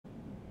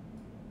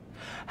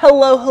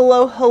Hello,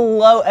 hello,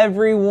 hello,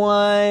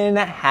 everyone.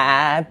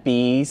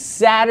 Happy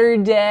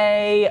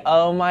Saturday.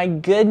 Oh my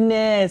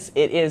goodness.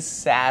 It is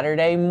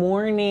Saturday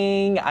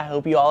morning. I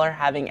hope you all are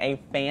having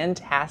a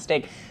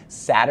fantastic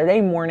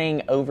Saturday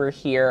morning over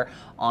here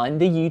on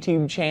the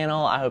YouTube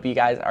channel. I hope you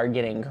guys are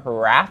getting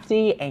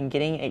crafty and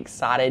getting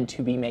excited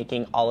to be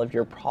making all of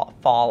your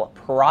fall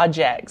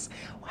projects.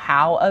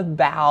 How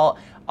about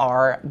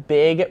our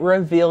big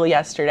reveal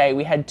yesterday?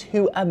 We had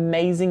 2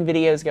 amazing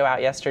videos go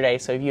out yesterday,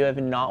 so if you have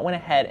not went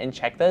ahead and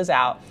checked those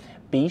out,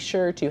 be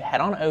sure to head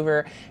on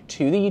over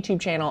to the YouTube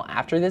channel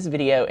after this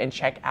video and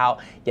check out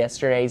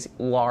yesterday's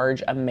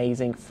large,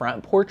 amazing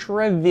front porch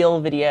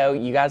reveal video.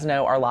 You guys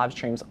know our live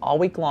streams all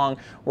week long.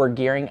 We're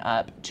gearing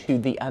up to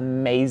the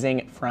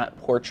amazing front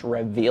porch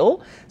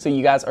reveal, so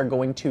you guys are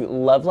going to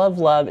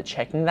love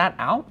checking that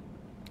out.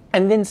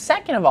 And then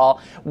second of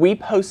all, we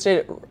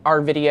posted our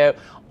video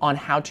on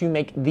how to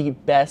make the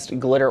best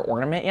glitter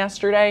ornament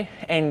yesterday.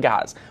 And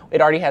guys, it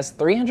already has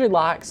 300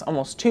 likes,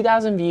 almost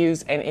 2,000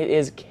 views, and it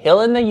is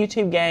killing the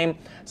YouTube game.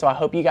 So I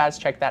hope you guys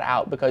check that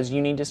out because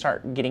you need to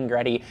start getting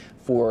ready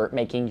for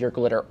making your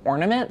glitter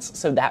ornaments.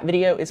 So that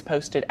video is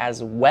posted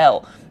as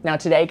well. Now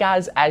today,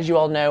 guys, as you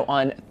all know,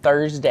 on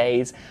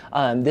Thursdays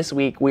this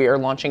week, we are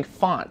launching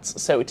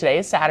fonts. So today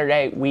is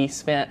Saturday. We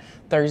spent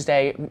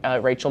Thursday,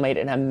 Rachel made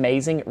an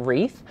amazing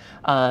wreath.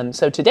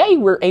 So today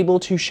we're able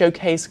to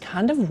showcase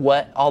kind of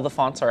what all the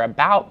fonts are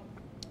about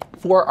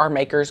for our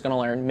Makers Gonna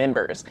Learn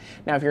members.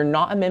 Now, if you're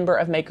not a member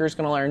of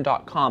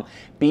makersgonnalearn.com,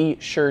 be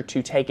sure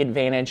to take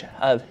advantage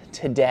of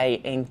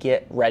today and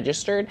get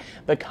registered.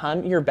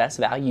 Become your best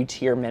value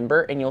tier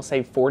member, and you'll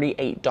save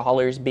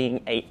 $48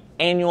 being an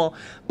annual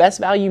best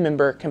value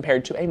member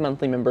compared to a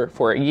monthly member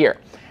for a year.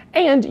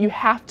 And you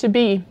have to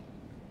be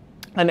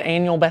an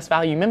annual best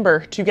value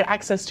member to get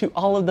access to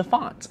all of the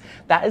fonts.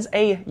 That is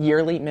a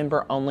yearly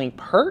member only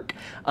perk.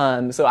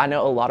 So I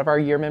know a lot of our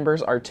year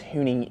members are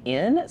tuning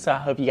in. So I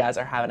hope you guys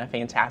are having a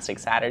fantastic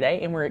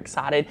Saturday, and we're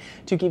excited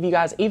to give you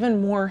guys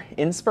even more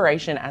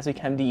inspiration as we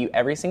come to you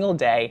every single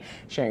day,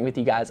 sharing with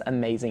you guys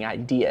amazing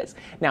ideas.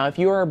 Now, if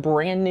you are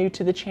brand new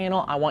to the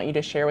channel, I want you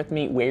to share with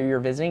me where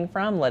you're visiting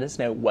from. Let us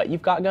know what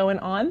you've got going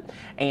on,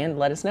 and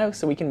let us know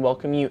so we can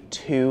welcome you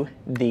to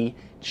the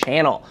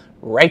channel.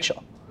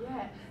 Rachel,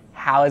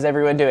 how is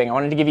everyone doing? I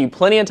wanted to give you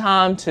plenty of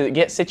time to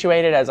get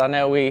situated, as I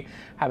know we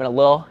having a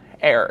little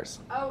errors.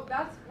 Oh,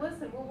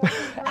 listen, we're working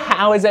great.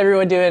 How is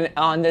everyone doing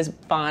on this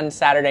fine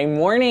Saturday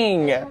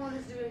morning? Everyone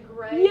is doing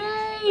great.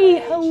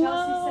 Yay,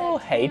 hello.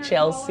 Chelsea said, Hey,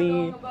 Chelsea.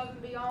 Going above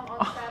and beyond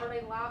on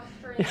Saturday live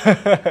stream.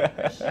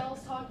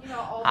 Michelle's talking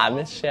about all Hi, the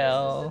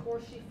Michelle.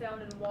 support she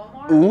found in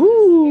Walmart.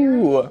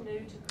 Ooh.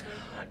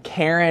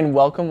 Karen, Karen,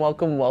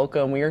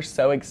 welcome. We are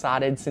so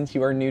excited, since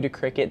you are new to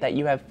Cricut, that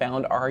you have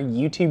found our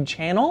YouTube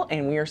channel,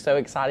 and we are so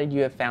excited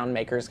you have found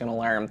Makers Gonna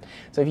Learn.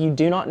 So if you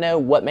do not know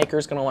what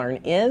Makers Gonna Learn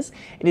is,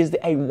 it is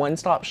a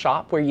one-stop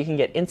shop where you can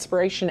get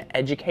inspiration,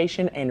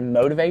 education, and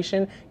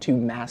motivation to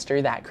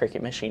master that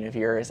Cricut machine of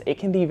yours. It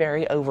can be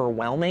very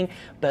overwhelming,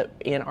 but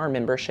in our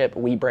membership,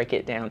 we break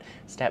it down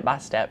step by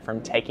step,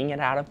 from taking it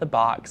out of the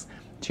box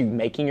to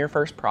making your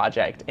first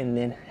project, and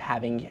then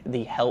having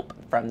the help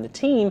from the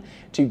team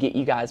to get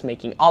you guys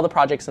making all the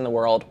projects in the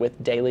world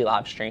with daily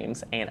live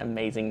streams and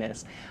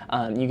amazingness.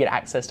 You get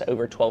access to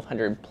over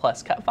 1,200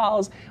 plus cut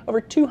files,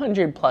 over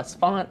 200 plus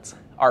fonts,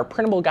 our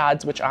printable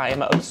guides, which I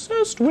am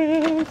obsessed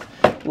with.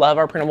 Love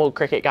our printable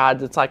Cricut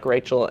guides. It's like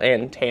Rachel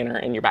and Tanner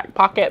in your back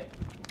pocket.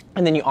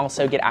 And then you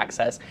also get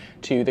access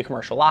to the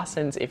commercial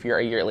license if you're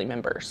a yearly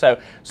member. So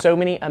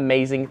many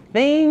amazing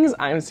things.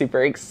 I'm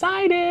super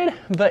excited.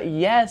 But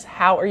yes,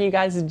 how are you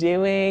guys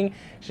doing?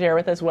 Share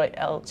with us what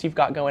else you've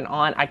got going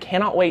on. I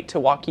cannot wait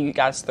to walk you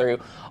guys through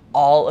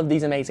all of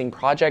these amazing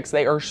projects.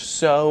 They are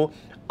so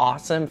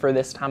awesome for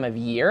this time of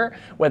year,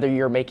 whether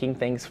you're making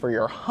things for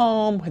your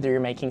home, whether you're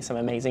making some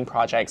amazing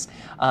projects,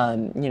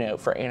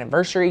 for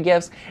anniversary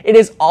gifts. It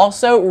is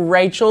also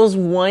Rachel's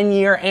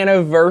 1-year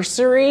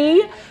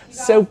anniversary.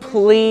 So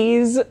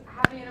please.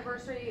 Happy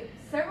anniversary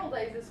several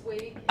days this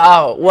week.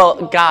 Oh,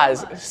 well,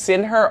 guys,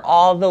 send her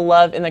all the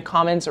love in the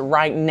comments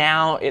right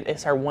now. It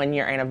is her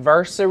 1-year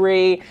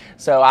anniversary.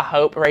 So I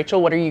hope,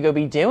 Rachel, what are you going to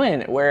be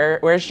doing?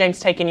 Where's James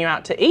taking you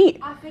out to eat?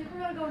 I think we're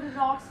going to go to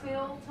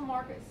Knoxville to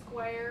Market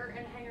Square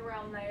and hang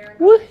around there.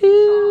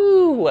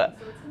 Woohoo! So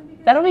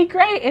That'll be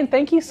great. And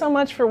thank you so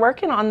much for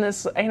working on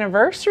this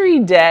anniversary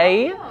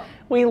day. Oh.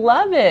 We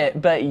love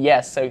it. But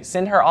yes, so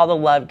send her all the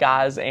love,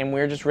 guys, and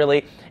we're just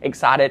really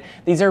excited.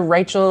 These are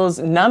Rachel's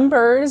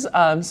numbers.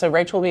 So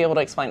Rachel will be able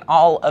to explain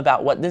all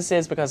about what this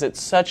is, because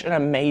it's such an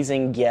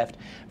amazing gift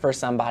for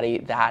somebody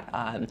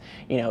that,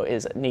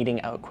 is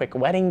needing a quick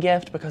wedding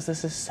gift, because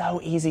this is so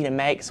easy to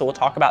make. So we'll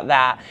talk about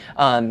that.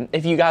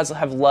 If you guys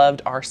have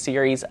loved our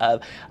series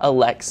of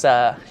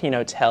Alexa,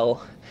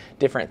 tell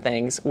different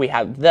things, we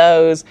have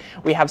those.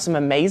 We have some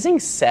amazing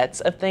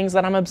sets of things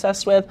that I'm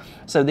obsessed with.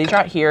 So these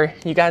right here,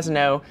 you guys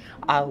know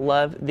I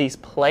love these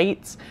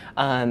plates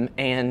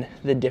and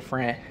the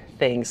different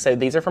things. So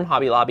these are from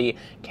Hobby Lobby.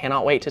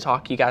 Cannot wait to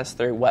talk you guys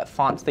through what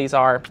fonts these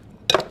are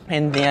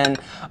And then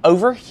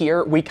over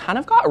here, we kind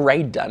of got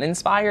Ray Dunn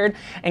inspired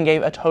and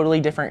gave a totally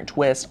different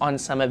twist on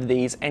some of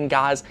these. And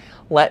guys,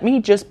 let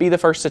me just be the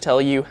first to tell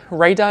you,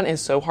 Ray Dunn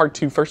is so hard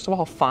to, first of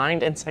all,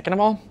 find, and second of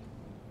all,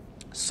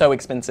 so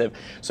expensive.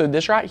 So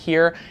this right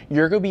here,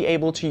 you're gonna be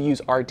able to use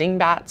our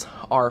dingbats,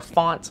 our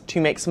fonts to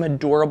make some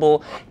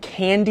adorable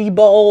candy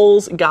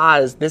bowls.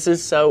 Guys, this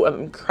is so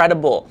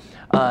incredible.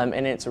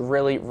 And it's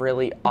really,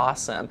 really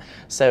awesome.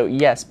 So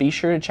yes, be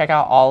sure to check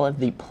out all of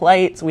the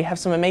plates. We have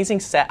some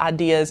amazing set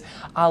ideas.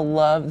 I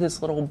love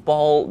this little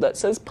bowl that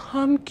says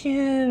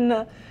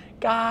pumpkin.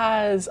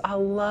 Guys, I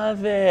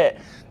love it.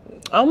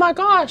 Oh my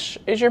gosh,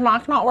 is your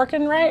mic not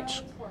working,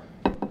 Rach?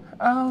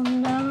 Oh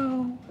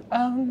no,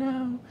 oh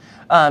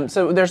no.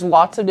 So there's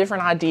lots of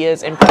different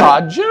ideas and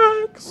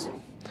projects.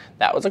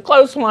 That was a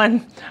close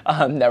one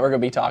that we're gonna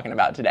be talking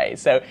about today.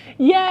 So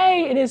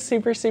yay, it is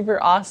super,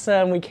 super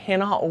awesome. We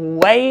cannot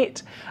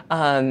wait.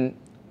 Oh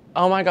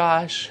my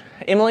gosh.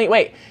 Emily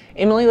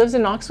lives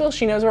in Knoxville.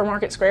 She knows where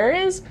Market Square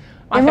is.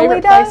 My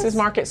favorite place is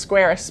Market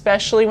Square,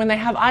 especially when they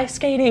have ice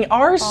skating.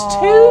 Ours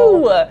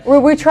too.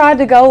 We tried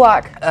to go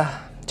like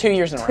 2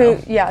 years in a row.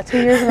 Yeah, 2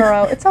 years in a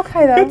row. It's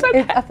okay though. It's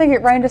okay. I think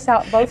it rained us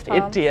out both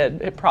times. It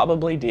did. It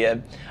probably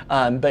did.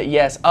 But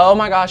yes. Oh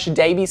my gosh.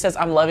 Davey says,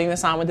 I'm loving the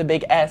sign with the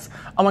big S.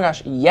 Oh my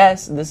gosh.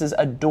 Yes. This is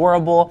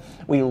adorable.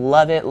 We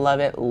love it.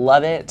 Love it.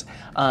 Love it.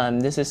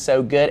 This is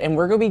so good. And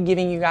we're going to be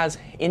giving you guys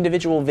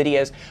individual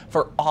videos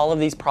for all of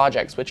these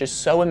projects, which is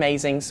so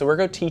amazing. So we're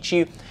going to teach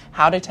you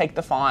how to take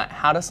the font,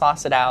 how to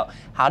sauce it out,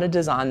 how to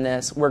design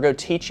this. We're going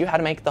to teach you how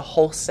to make the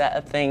whole set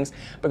of things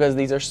because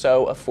these are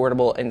so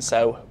affordable and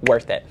so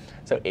worth it.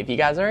 So if you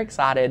guys are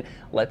excited,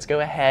 let's go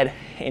ahead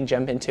and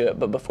jump into it.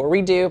 But before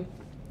we do,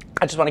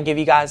 I just want to give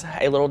you guys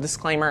a little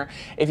disclaimer.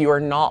 If you are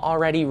not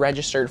already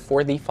registered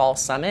for the Fall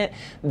Summit,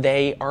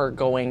 they are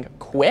going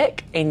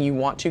quick and you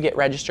want to get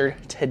registered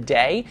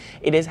today.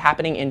 It is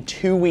happening in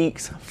 2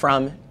 weeks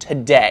from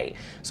today.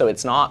 So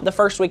it's not the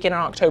first weekend in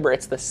October,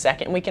 it's the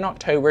second week in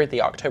October,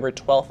 the October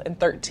 12th and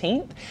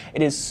 13th.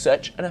 It is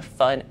such a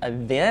fun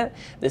event.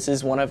 This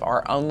is one of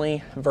our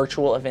only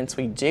virtual events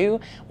we do.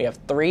 We have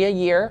 3 a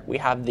year. We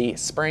have the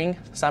spring,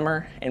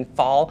 summer, and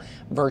fall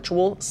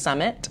virtual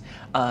summit.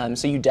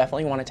 So you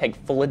definitely want to take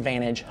full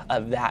advantage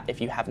of that if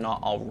you have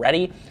not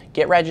already.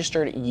 Get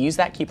registered, use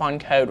that coupon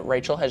code.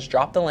 Rachel has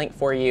dropped the link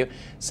for you.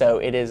 So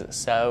it is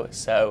so,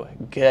 so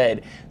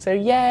good. So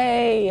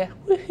yay,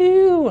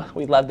 woohoo,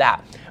 we love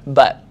that.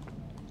 But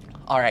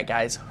all right,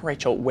 guys,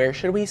 Rachel, where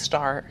should we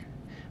start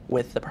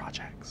with the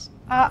projects?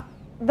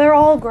 They're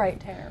all great,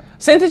 Tanner.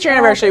 Since it's your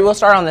anniversary, we'll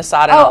start on this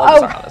side and I'll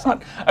start on this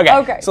side.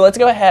 Okay, so let's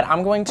go ahead.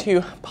 I'm going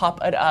to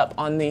pop it up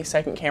on the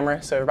second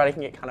camera so everybody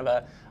can get kind of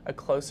a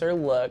closer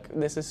look.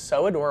 This is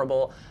so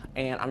adorable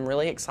and I'm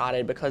really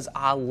excited because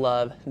I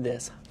love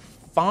this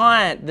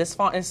font. This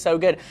font is so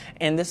good.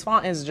 And this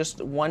font is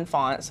just one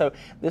font. So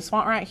this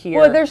font right here.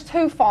 Well, there's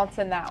 2 fonts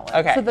in that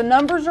one. Okay. So the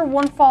numbers are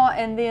one font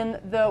and then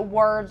the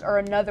words are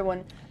another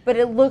one. But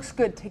it looks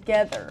good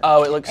together.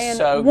 Oh, it looks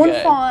so good. One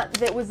font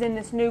that was in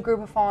this new group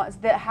of fonts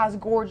that has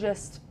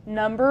gorgeous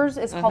numbers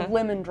is called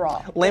Lemon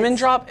Drop. Lemon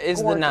Drop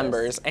is the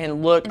numbers.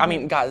 And look, I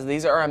mean, guys,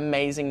 these are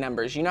amazing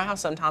numbers. You know how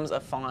sometimes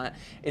a font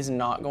is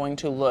not going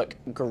to look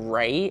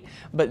great,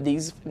 but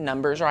these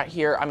numbers right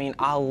here, I mean,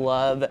 I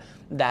love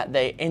that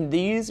and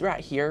these right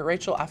here,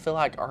 Rachel, I feel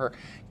like are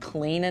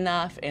clean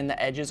enough and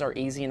the edges are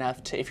easy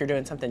enough to, if you're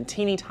doing something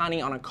teeny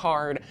tiny on a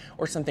card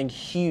or something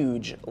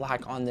huge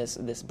like on this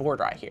board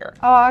right here.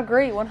 Oh, I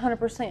agree,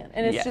 100%.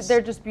 And it's they're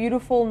just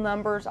beautiful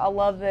numbers. I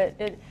love that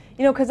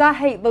you know, because I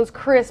hate those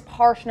crisp,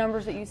 harsh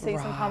numbers that you see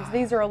sometimes.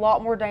 These are a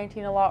lot more dainty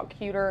and a lot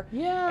cuter.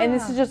 Yeah. And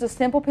this is just a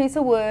simple piece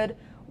of wood.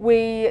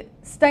 We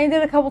stained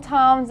it a couple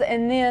times,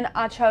 and then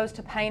I chose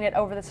to paint it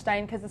over the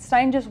stain because the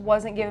stain just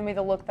wasn't giving me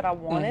the look that I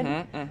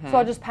wanted. So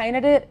I just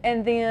painted it,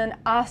 and then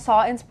I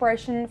saw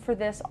inspiration for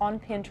this on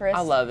Pinterest.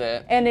 I love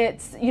it. And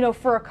it's, you know,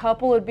 for a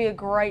couple, it'd be a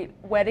great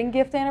wedding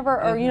gift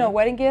anniversary, or, you know,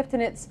 wedding gift,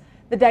 and it's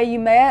the day you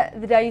met,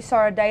 the day you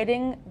started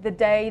dating, the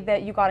day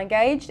that you got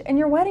engaged, and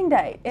your wedding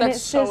date. And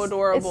That's so just,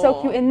 adorable. It's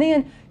so cute. And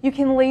then you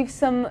can leave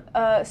some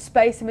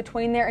space in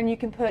between there, and you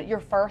can put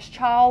your first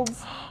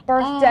child's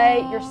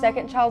birthday, your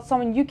second child's,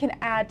 someone you can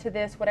add to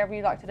this, whatever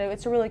you'd like to do.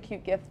 It's a really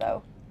cute gift,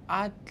 though.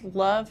 I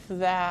love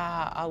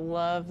that. I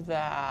love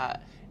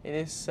that. It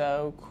is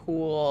so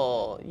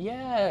cool.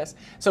 Yes.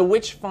 So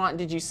which font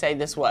did you say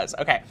this was?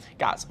 Okay,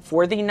 guys,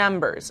 for the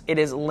numbers, it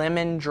is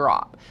Lemon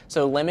Drop.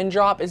 So Lemon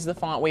Drop is the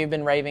font we've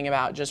been raving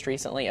about just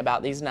recently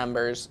about these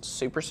numbers.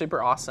 Super,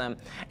 super awesome.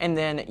 And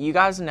then you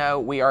guys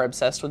know we are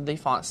obsessed with the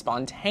font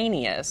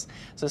Spontaneous.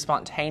 So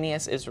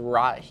Spontaneous is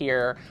right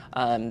here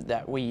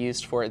that we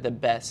used for the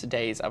best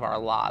days of our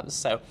lives.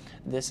 So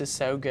this is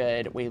so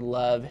good. We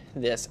love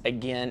this.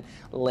 Again,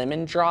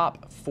 Lemon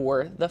Drop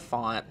for the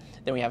font.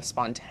 Then we have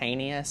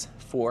Spontaneous canvas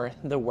for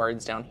the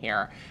words down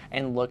here,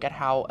 and look at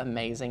how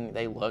amazing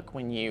they look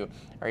when you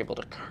are able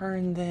to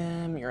kern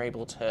them. You're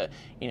able to,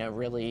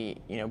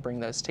 really, bring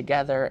those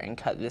together and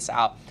cut this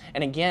out.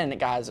 And again,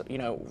 guys,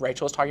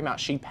 Rachel was talking about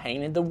she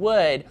painted the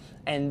wood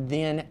and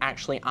then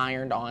actually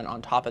ironed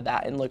on top of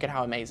that, and look at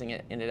how amazing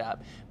it ended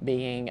up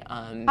being.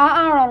 I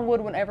iron on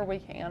wood whenever we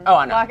can. Oh,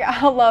 I know. Like,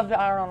 I love to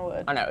iron on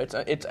wood. I know,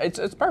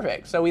 it's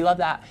perfect. So we love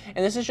that.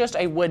 And this is just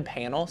a wood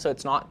panel, so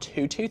it's not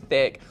too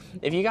thick.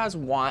 If you guys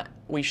want,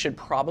 we should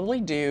probably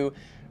do,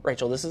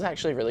 Rachel, this is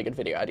actually a really good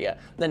video idea.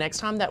 The next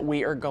time that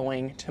we are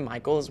going to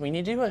Michael's, we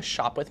need to do a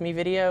shop with me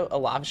video, a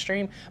live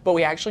stream, but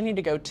we actually need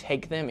to go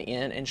take them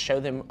in and show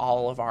them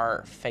all of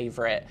our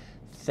favorite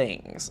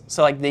things.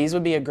 So like these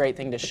would be a great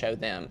thing to show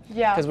them.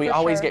 Yeah, because we for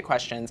always sure. get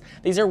questions.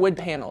 These are wood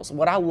panels.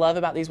 What I love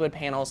about these wood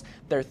panels,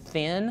 they're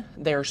thin,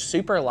 they're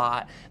super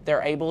light,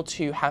 they're able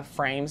to have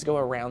frames go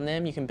around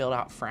them. You can build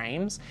out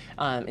frames.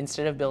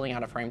 Instead of building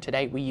out a frame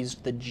today, we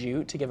used the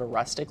jute to give a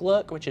rustic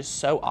look, which is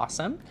so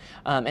awesome.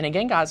 And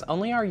again, guys,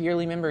 only our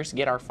yearly members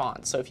get our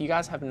fonts. So if you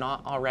guys have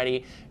not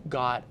already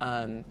got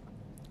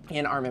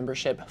in our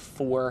membership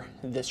for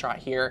this right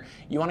here,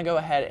 you want to go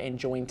ahead and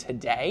join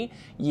today.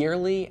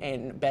 Yearly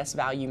and best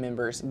value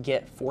members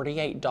get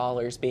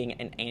 $48 being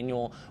an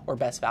annual or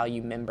best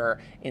value member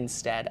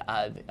instead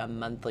of a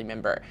monthly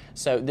member.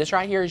 So this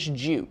right here is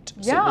jute.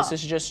 Yeah. So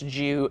this is just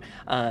jute.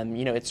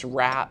 It's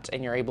wrapped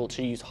and you're able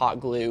to use hot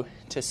glue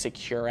to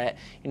secure it,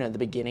 the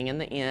beginning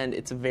and the end.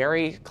 It's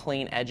very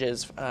clean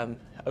edges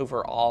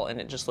overall, and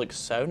it just looks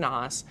so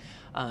nice.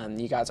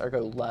 You guys are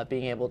going to love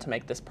being able to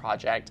make this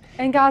project.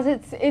 And guys,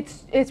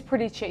 it's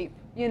pretty cheap.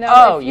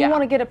 Oh, if you yeah.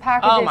 want to get a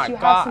pack Oh of my this, you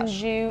have some gosh.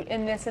 jute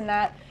and this and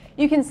that.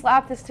 You can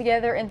slap this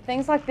together, and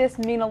things like this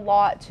mean a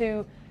lot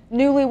to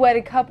newly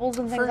wedded couples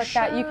and things For like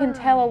that. You can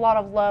sure. tell a lot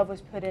of love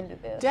was put into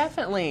this.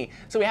 Definitely.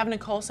 So we have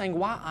Nicole saying,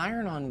 why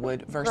iron on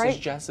wood versus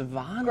just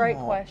vinyl? Great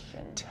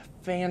question.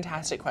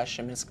 Fantastic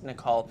question, Miss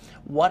Nicole.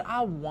 What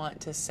I want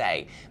to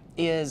say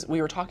is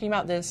we were talking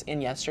about this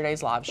in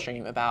yesterday's live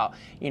stream about,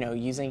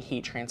 using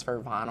heat transfer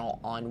vinyl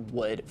on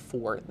wood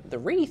for the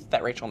wreath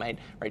that Rachel made.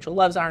 Rachel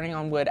loves ironing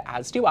on wood,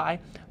 as do I.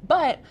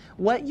 But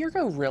what you're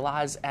going to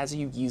realize as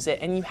you use it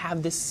and you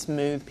have this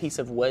smooth piece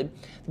of wood,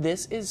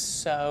 this is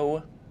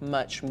so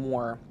much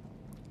more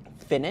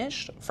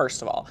finished,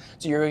 first of all.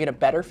 So you're going to get a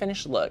better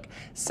finished look.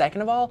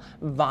 Second of all,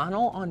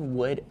 vinyl on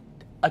wood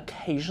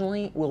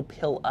occasionally will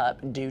pill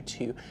up due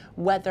to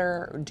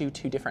weather, due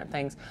to different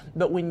things.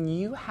 But when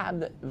you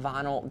have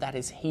vinyl that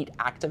is heat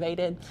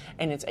activated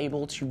and it's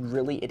able to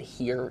really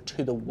adhere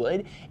to the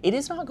wood, it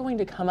is not going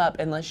to come up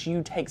unless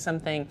you take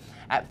something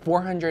at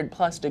 400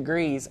 plus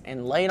degrees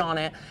and lay it on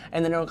it,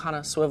 and then it'll kind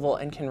of swivel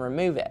and can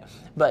remove it.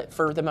 But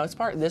for the most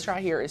part, this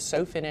right here is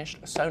so finished,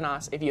 so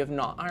nice. If you have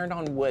not ironed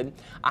on wood,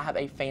 I have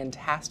a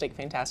fantastic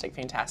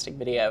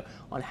video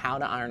on how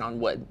to iron on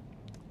wood.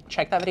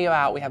 Check that video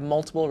out. We have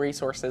multiple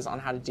resources on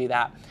how to do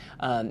that,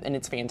 and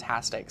it's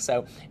fantastic.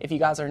 So if you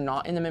guys are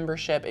not in the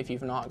membership, if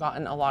you've not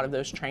gotten a lot of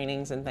those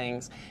trainings and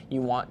things,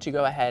 you want to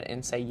go ahead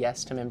and say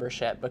yes to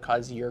membership,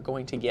 because you're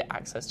going to get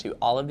access to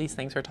all of these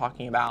things we're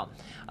talking about,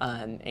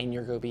 and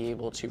you're going to be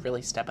able to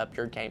really step up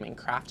your game in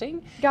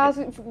crafting. Guys,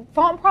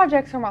 font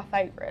projects are my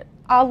favorite.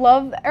 I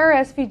love our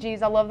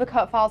SVGs. I love the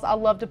cut files. I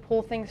love to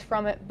pull things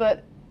from it,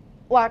 but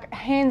like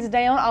hands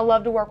down, I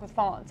love to work with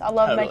fonts. I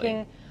love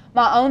making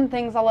my own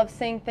things. I love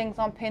seeing things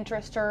on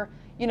Pinterest, or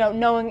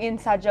knowing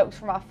inside jokes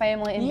for my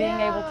family and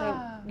being able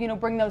to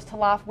bring those to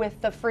life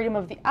with the freedom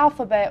of the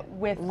alphabet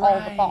with all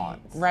the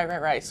fonts.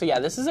 Right. So yeah,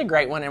 this is a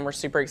great one, and we're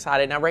super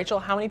excited. Now, Rachel,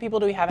 how many people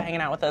do we have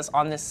hanging out with us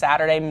on this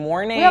Saturday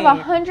morning? We have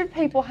 100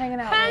 people hanging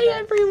out with us. Hey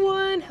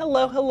everyone.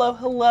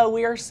 Hello.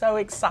 We are so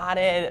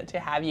excited to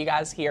have you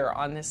guys here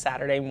on this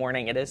Saturday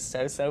morning. It is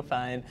so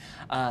fun,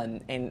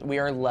 and we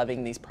are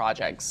loving these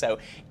projects. So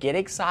get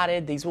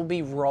excited. These will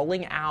be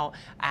rolling out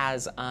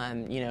as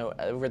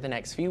over the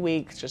next few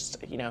weeks, just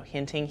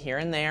hinting here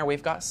and there.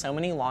 We've got so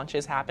many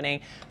launches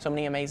happening, so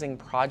many amazing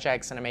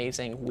projects and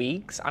amazing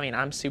weeks. I mean,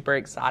 I'm super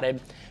excited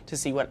to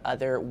see what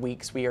other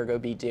weeks we are going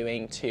to be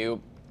doing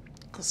to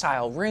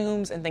style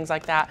rooms and things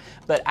like that.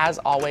 But as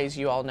always,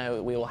 you all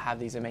know we will have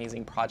these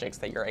amazing projects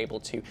that you're able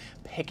to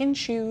pick and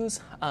choose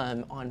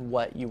on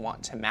what you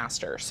want to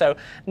master. So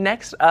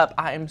next up,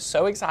 I am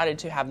so excited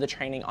to have the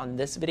training on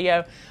this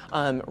video.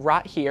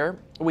 Right here,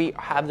 we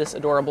have this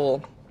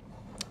adorable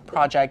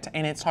project,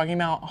 and it's talking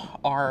about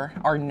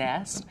our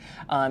nest,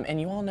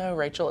 and you all know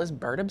Rachel is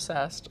bird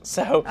obsessed,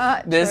 so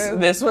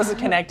this was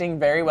connecting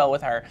very well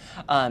with her.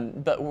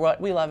 But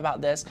what we love about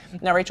this,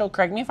 now Rachel,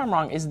 correct me if I'm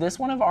wrong, is this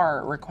one of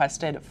our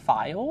requested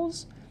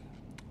files?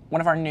 One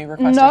of our new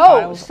requested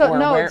files?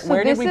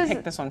 Where did we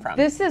pick this one from?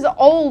 This is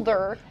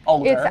older.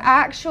 Older. It's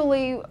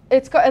actually,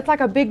 it's like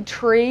a big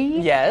tree.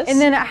 Yes. And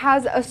then it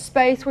has a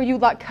space where you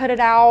like cut it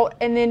out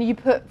and then you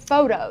put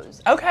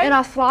photos. Okay. And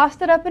I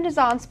sliced it up in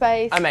Design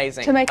Space.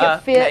 Amazing. To make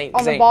it fit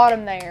on the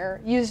bottom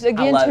there. Used,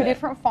 again, two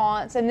different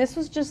fonts. And this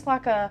was just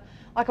like a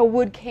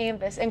wood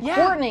canvas. And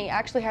Courtney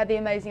actually had the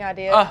amazing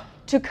idea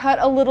to cut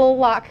a little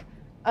like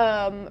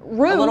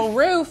roof. A little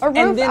roof. A roof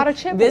and then out of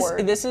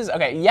chipboard. This is,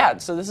 okay, yeah,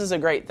 so this is a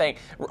great thing.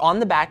 On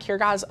the back here,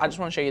 guys, I just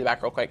want to show you the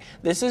back real quick.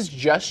 This is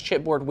just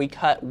chipboard we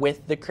cut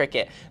with the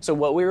Cricut. So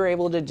what we were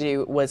able to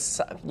do was,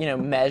 you know,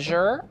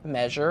 measure.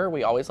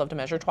 We always love to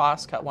measure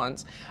twice, cut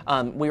once.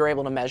 We were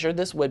able to measure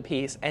this wood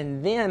piece,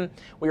 and then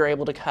we were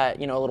able to cut,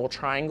 you know, a little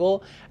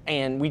triangle,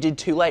 and we did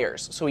 2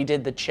 layers. So we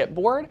did the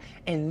chipboard,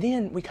 and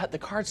then we cut the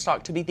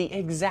cardstock to be the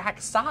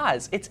exact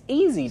size. It's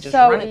easy. Just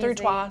So run it through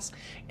easy. twice,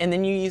 and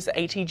then you use the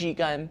ATG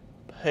gun,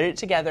 put it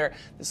together.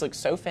 This looks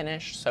so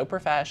finished, so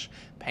profesh.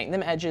 Paint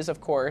them edges,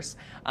 of course,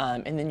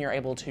 and then you're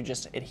able to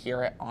just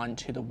adhere it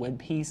onto the wood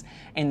piece.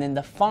 And then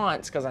the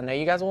fonts, because I know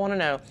you guys will want to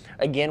know,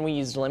 again, we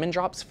used lemon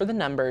drops for the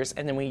numbers,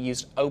 and then we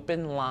used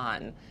open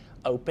line.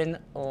 Open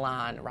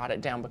line, write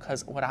it down,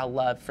 because what I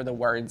love for the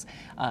words,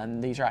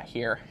 these right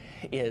here,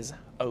 is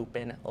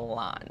open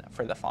line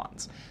for the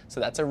fonts.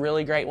 So that's a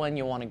really great one.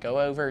 You'll want to go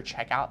over,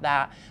 check out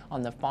that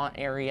on the font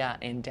area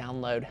and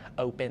download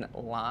open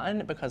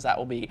line, because that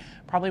will be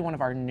probably one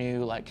of our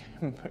new, like,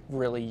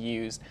 really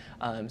used.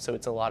 So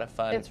it's a lot of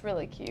fun. It's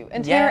really cute.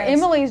 And Tanner, Yes.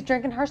 Emily's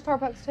drinking her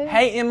Starbucks too.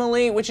 Hey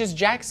Emily, which is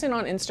Jackson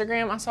on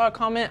Instagram. I saw a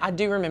comment. I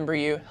do remember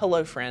you.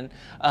 Hello, friend.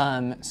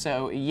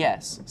 So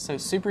yes, so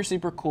super,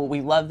 super cool.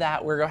 We love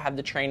that. We're gonna have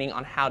the training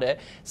on how to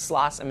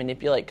slice and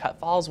manipulate cut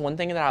files. One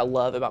thing that I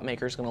love about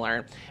Maker's Gonna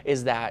Learn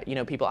is that, you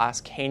know, people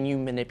ask, can you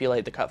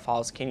manipulate the cut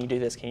files? Can you do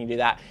this? Can you do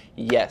that?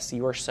 Yes,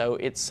 you are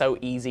it's so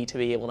easy to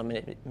be able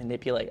to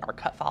manipulate our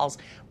cut files,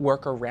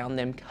 work around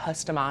them,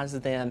 customize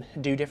them,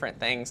 do different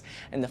things,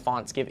 and the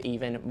fonts give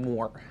even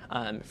more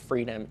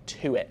freedom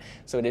to it.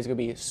 So it is going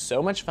to be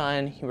so much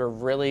fun. You are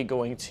really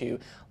going to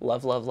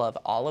love, love, love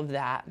all of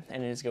that,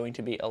 and it is going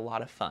to be a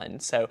lot of fun.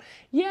 So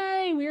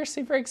yay, we are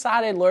super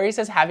excited. Lori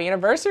says, happy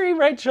anniversary,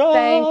 Rachel.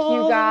 Thank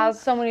you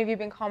guys. So many of you have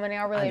been commenting.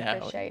 I really I know.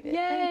 appreciate it.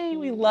 Yay,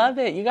 we love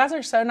it. You guys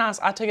are so nice.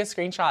 I took a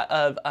screenshot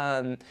of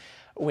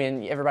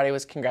when everybody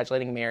was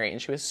congratulating Mary,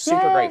 and she was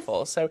super Yes.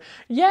 grateful. So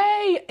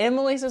yay.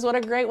 Emily says, what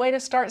a great way to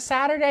start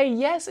Saturday.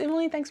 Yes,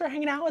 Emily, thanks for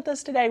hanging out with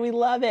us today. We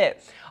love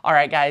it. All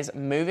right, guys,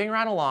 moving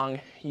right along.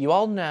 You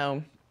all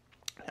know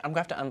I'm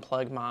going to have to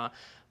unplug my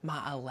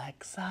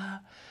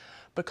Alexa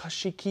because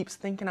she keeps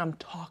thinking I'm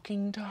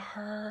talking to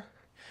her.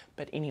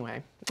 But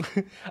anyway,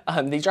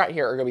 these right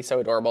here are going to be so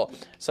adorable.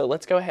 So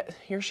let's go ahead.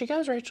 Here she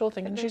goes, Rachel,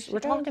 thinking we're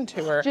talking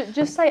to her.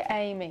 Just say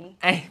Amy.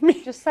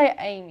 Amy. Just say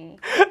Amy.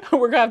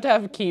 We're going to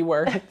have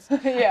keywords.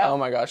 Yeah. Oh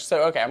my gosh.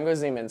 So, okay, I'm going to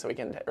zoom in so we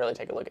can really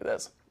take a look at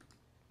this.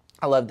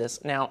 I love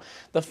this. Now,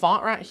 the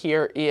font right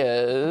here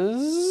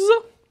is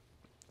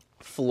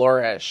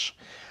Flourish.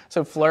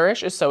 So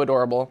Flourish is so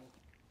adorable.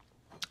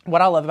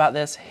 What I love about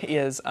this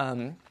is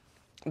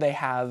they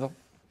have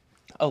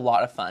a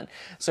lot of fun.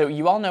 So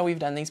you all know we've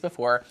done these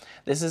before.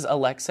 This is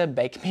Alexa,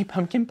 bake me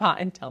pumpkin pie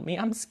and tell me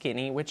I'm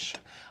skinny, which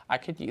I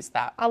could use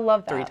that. I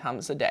love that. 3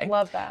 times a day.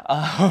 Love that.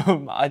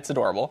 It's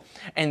adorable.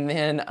 And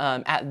then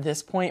at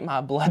this point,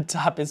 my blood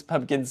type is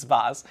pumpkin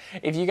spice.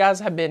 If you guys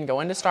have been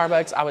going to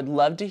Starbucks, I would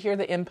love to hear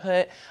the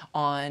input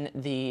on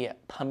the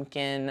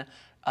pumpkin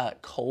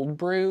cold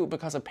brew,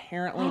 because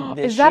apparently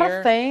this Is that year,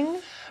 a thing?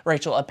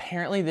 Rachel,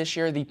 apparently this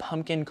year the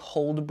pumpkin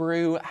cold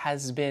brew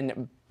has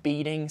been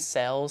beating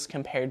sales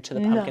compared to the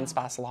pumpkin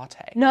spice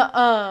latte.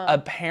 Nuh-uh.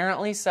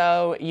 Apparently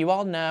so. You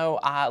all know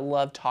I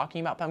love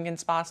talking about pumpkin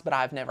spice, but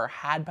I've never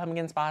had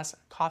pumpkin spice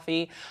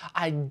coffee.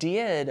 I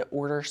did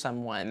order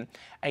someone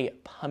a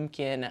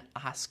pumpkin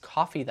iced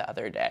coffee the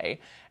other day,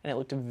 and it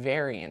looked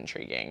very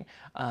intriguing.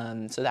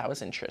 So that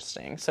was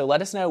interesting. So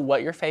let us know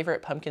what your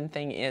favorite pumpkin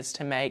thing is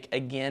to make.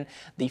 Again,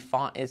 the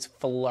font is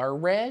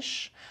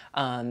Flourish,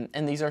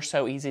 and these are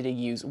so easy to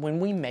use.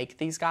 When we make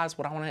these, guys,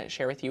 what I want to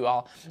share with you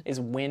all is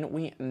when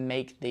we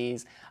make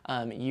these,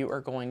 you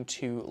are going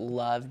to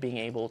love being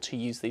able to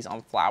use these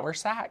on flour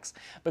sacks,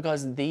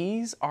 because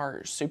these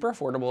are super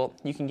affordable.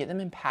 You can get them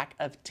in pack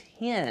of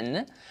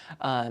 10,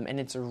 and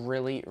it's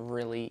really,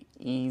 really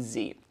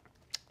easy.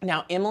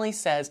 Now, Emily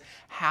says,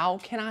 how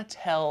can I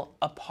tell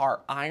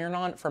apart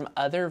iron-on from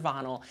other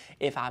vinyl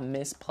if I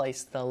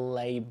misplace the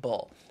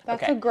label?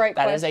 That's a great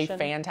That is a question.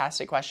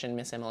 fantastic question,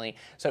 Miss Emily.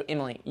 So,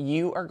 Emily,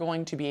 you are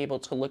going to be able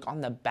to look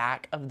on the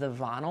back of the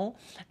vinyl,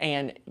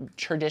 and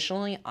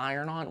traditionally,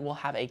 iron-on will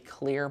have a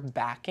clear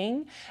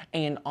backing,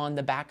 and on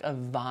the back of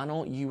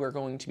vinyl, you are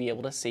going to be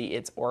able to see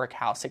it's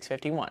Oracal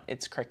 651,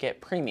 it's Cricut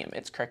Premium,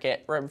 it's Cricut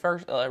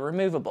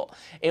Removable.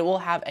 It will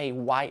have a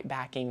white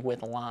backing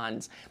with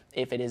lines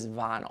if it is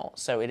vinyl.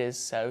 So it is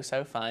so,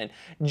 so fun.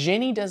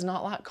 Jenny does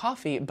not like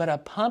coffee, but a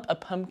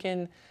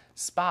pumpkin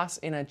spice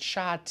in a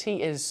chai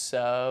tea is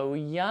so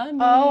yummy.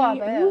 Oh, I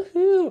bet.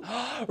 Woohoo.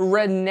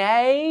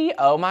 Renee,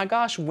 oh my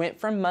gosh, went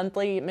from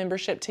monthly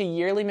membership to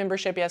yearly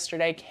membership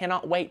yesterday.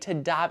 Cannot wait to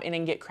dive in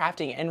and get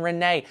crafting. And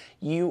Renee,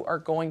 you are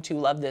going to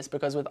love this,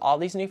 because with all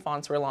these new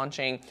fonts we're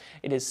launching,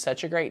 it is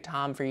such a great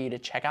time for you to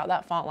check out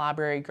that font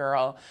library,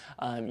 girl.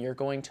 You're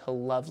going to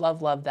love,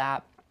 love, love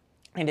that.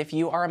 And if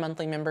you are a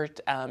monthly member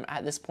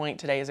at this point,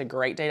 today is a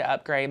great day to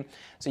upgrade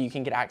so you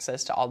can get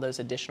access to all those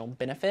additional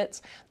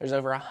benefits. There's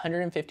over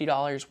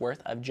 $150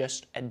 worth of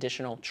just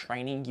additional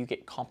training you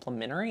get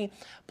complimentary,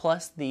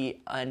 plus the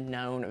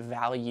unknown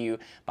value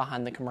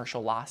behind the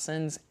commercial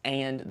license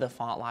and the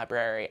font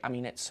library. I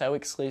mean, it's so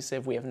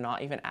exclusive. We have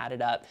not even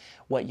added up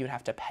what you'd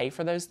have to pay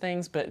for those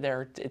things, but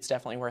it's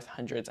definitely worth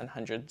hundreds and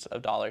hundreds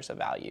of dollars of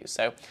value.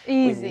 So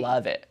Easy. We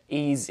love it.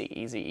 Easy,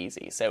 easy,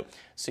 easy. So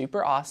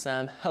super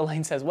awesome.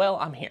 Elaine says, well,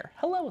 I'm here.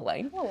 Hello,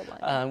 Elaine. Hello,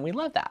 Elaine. We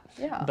love that.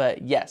 Yeah.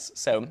 But yes,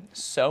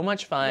 so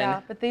much fun.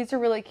 Yeah, but these are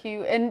really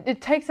cute. And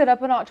it takes it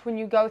up a notch when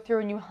you go through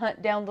and you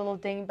hunt down little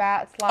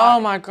dingbats. Like, Oh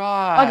my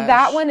gosh. like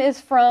that one is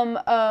from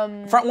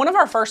one of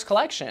our first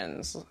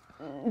collections.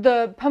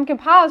 the pumpkin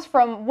pies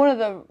from one of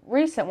the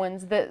recent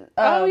ones that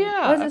Oh,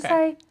 yeah, what does it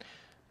okay. say?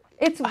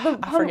 It's the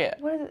I forget.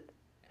 What is it?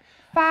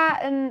 Fat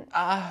and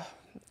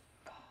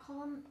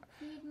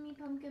Feed me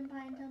pumpkin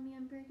pie and tell me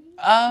I'm pretty.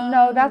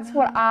 no, that's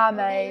what I Get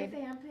made.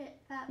 your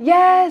fat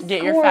Yes,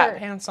 Get your fat Court.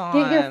 pants on.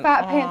 Get your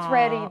fat pants Aw,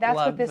 ready. That's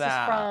love what this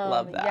that, is from.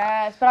 love that.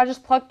 Yes, but I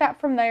just plucked that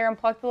from there and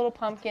plucked the little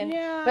pumpkin.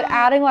 Yeah. But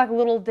adding like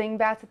little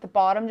dingbats at the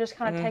bottom just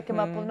kind of take them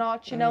up a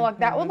notch. You know, like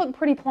that would look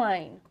pretty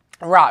plain.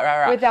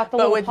 Right. Without the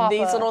but little with these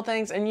pop-up. little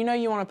things, and you know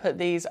you want to put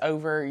these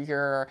over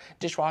your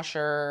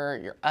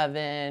dishwasher, your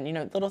oven, you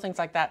know, little things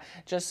like that,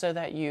 just so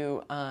that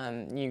you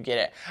get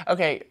it.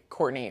 Okay,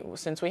 Courtney,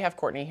 since we have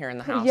Courtney here in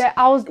the house. Yeah,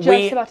 I was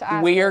just about to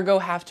ask. We are going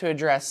to have to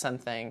address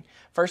something.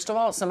 First of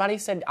all, somebody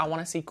said, I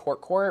want to see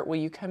Court. Will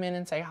you come in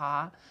and say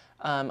hi?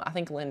 I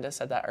think Linda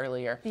said that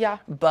earlier. Yeah.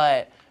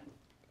 But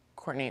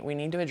Courtney, we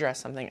need to address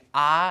something.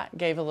 I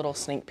gave a little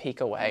sneak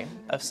peek away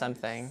of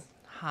something.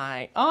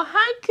 Hi. Oh,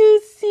 hi,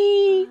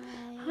 Goosey.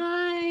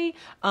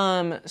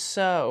 Hi.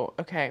 So,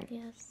 okay.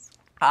 Yes.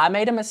 I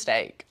made a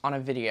mistake on a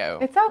video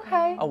It's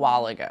okay. a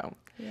while ago.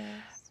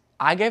 Yes.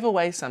 I gave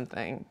away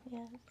something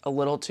Yes. a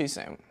little too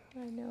soon.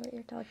 I know what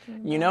you're talking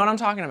about. You know what I'm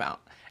talking about.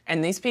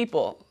 And these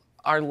people,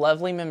 our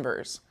lovely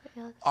members,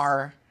 Yes.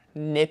 are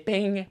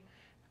nipping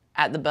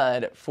at the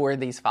bud for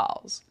these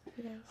files.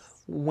 Yes.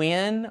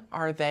 When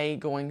are they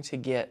going to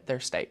get their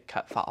state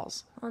cut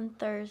files? On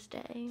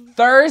Thursday.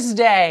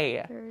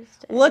 Thursday.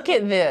 Thursday. Look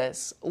at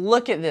this.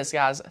 Look at this,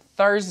 guys.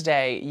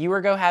 Thursday, you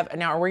are going to have,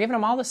 now, are we giving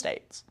them all the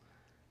states?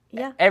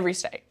 Yeah. Every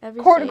state.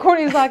 Every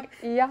Courtney's state. like,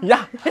 yeah.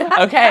 Yeah.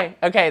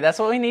 Okay. That's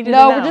what we need to do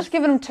No, now. we're just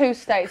giving them 2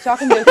 states. Y'all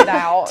can duke it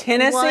out.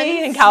 Tennessee One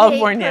and state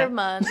California. per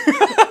month.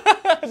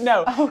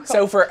 No.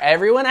 So for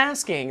everyone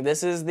asking,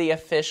 this is the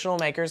official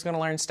Makers Gonna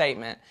Learn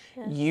statement.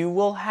 You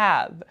will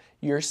have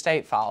your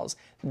state files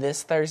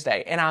this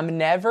Thursday. And I'm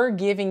never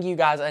giving you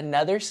guys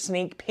another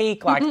sneak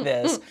peek like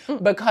this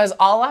because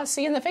all I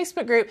see in the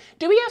Facebook group,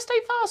 do we have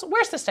state files?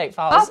 Where's the state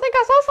files? I think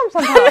I saw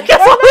some sometimes. I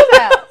don't know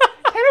that.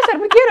 Taylor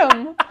said we get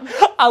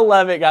them. I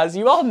love it, guys.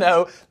 You all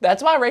know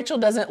that's why Rachel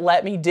doesn't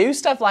let me do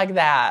stuff like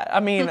that.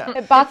 I mean,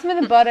 It bites me in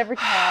the butt every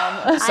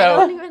time. So- I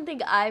don't even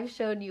think I've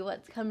showed you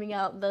what's coming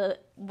out the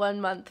 1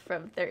 month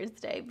from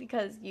Thursday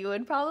because you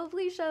would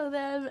probably show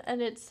them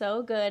and it's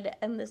so good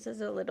and this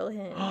is a little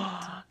hint.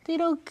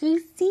 little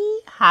Goosey.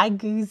 Hi,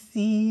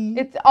 Goosey.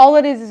 It's all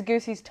it is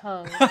Goosey's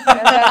tongue. That's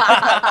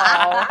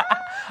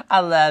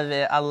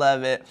I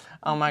love it.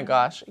 Oh my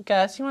gosh.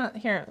 Gus, you want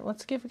here,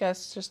 let's give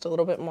Gus just a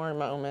little bit more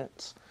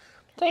moments.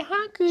 Say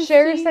hi, Goosey.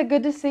 Sherry said,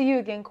 good to see you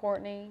again,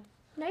 Courtney.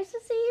 Nice to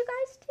see you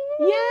guys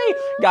too. Yay!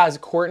 Guys,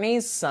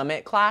 Courtney's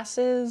summit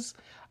classes,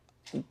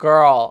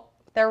 girl,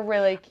 They're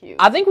really cute.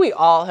 I think we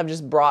all have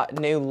just brought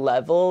new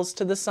levels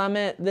to the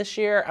summit this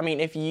year. I mean,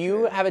 if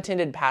you have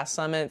attended past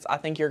summits, I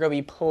think you're going to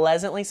be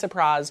pleasantly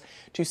surprised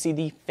to see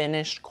the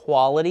finished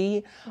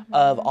quality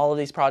of all of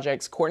these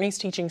projects. Courtney's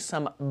teaching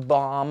some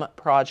bomb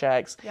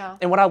projects. Yeah.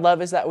 And what I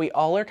love is that we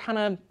all are kind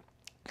of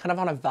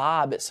on a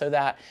vibe so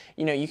that,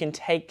 you know, you can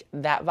take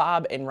that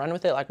vibe and run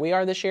with it like we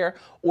are this year,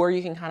 or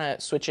you can kind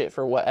of switch it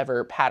for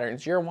whatever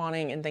patterns you're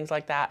wanting and things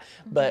like that.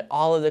 But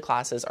all of the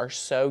classes are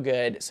so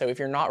good. So if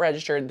you're not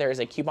registered, there is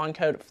a coupon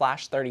code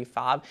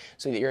FLASH35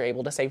 so that you're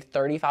able to save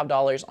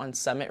 $35 on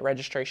Summit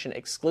registration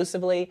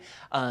exclusively.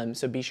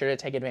 So be sure to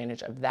take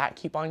advantage of that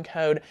coupon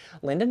code.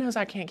 Linda knows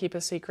I can't keep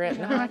a secret.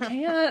 No, I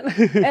can't.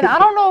 And I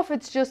don't know if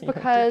it's just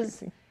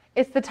because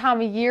it's the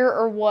time of year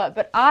or what,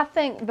 but I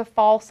think the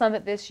fall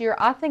summit this year,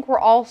 I think we're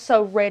all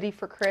so ready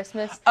for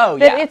Christmas. Oh,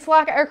 that yeah. it's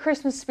like our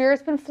Christmas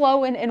spirit's been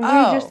flowing and we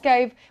just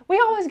gave, we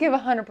always give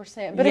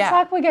 100%, but Yeah. it's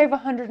like we gave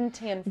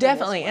 110 for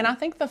Definitely. this And one. I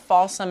think the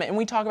fall summit, and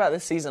we talk about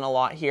this season a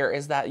lot here,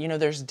 is that, you know,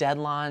 there's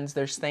deadlines,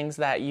 there's things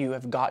that you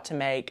have got to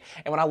make.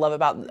 And what I love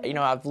about, you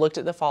know, I've looked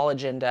at the fall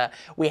agenda,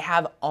 we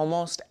have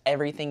almost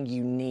everything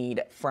you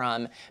need,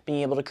 from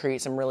being able to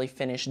create some really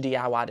finished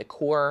DIY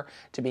decor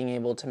to being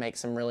able to make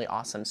some really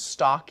awesome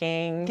stockings.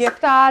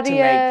 Gift to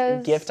ideas.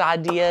 make gift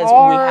ideas.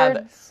 cards. We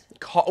have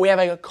we have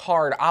a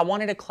card. I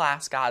wanted a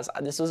class, guys.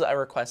 This was a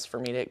request for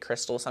me to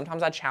Crystal.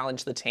 Sometimes I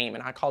challenge the team,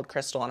 and I called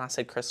Crystal and I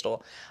said,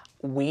 Crystal,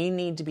 we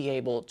need to be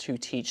able to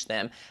teach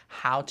them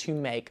how to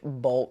make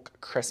bulk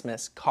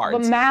Christmas cards.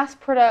 But mass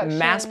production.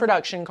 Mass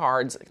production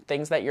cards,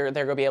 things that they're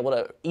going to be able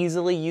to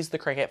easily use the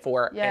Cricut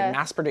for and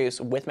mass produce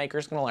with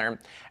Makers Gonna Learn.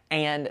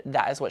 And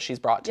that is what she's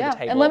brought to the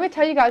table. And let me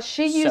tell you guys,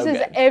 she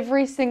uses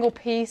every single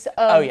piece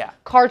of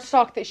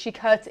cardstock that she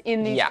cuts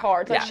in these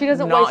cards. Like she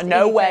doesn't waste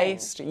No anything.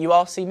 waste. You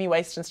all see me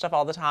wasting stuff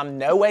all the time.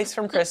 No waste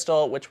from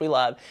Crystal, which we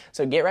love.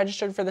 So get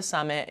registered for the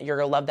summit. You're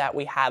going to love that.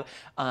 We have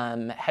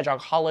Hedgehog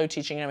Hollow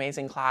teaching an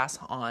amazing class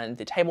on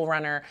the table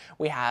runner.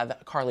 We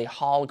have Carly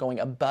Hall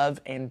going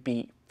above and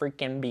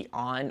freaking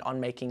beyond on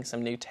making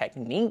some new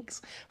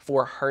techniques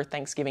for her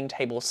Thanksgiving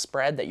table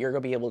spread that you're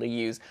going to be able to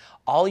use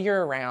all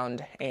year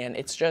round. And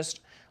it's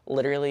just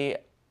literally,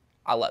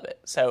 I love it.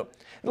 So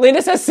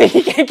Linda says, see,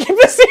 you can't keep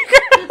a secret.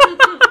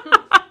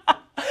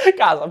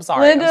 Guys, I'm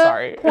sorry. Linda, I'm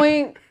sorry.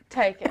 Point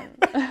taken.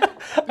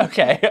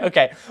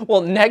 Okay.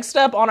 Well, next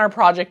up on our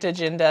project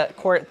agenda,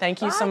 Court,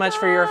 thank you so much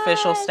for your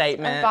official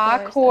statement.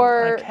 Bye,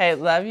 Court. Okay,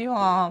 love you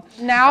all.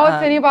 Now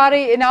if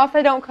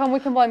they don't come, we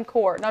can blame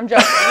Court. And I'm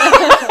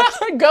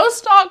joking. Go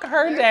stalk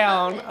her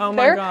down. Oh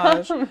my They're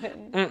gosh.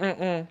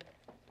 coming.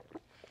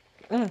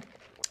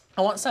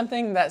 I want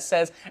something that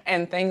says,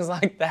 and things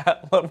like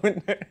that.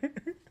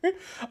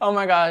 Oh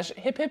my gosh.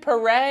 Hip hip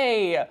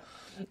hooray.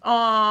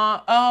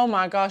 Oh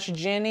my gosh,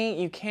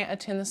 Jenny, you can't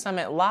attend the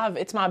summit live.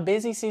 It's my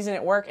busy season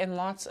at work and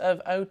lots of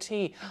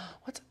OT.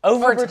 What's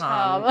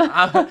overtime?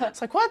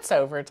 It's like, what's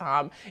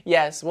overtime?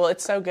 Yes, well,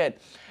 it's so good.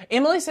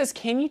 Emily says,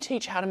 can you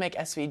teach how to make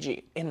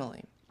SVG?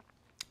 Emily,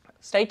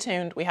 stay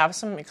tuned. We have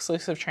some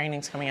exclusive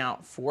trainings coming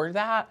out for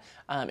that.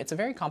 It's a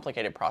very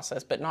complicated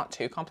process, but not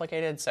too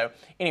complicated. So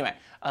anyway,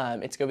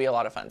 it's going to be a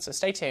lot of fun. So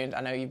stay tuned.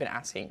 I know you've been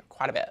asking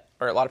quite a bit,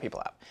 or a lot of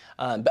people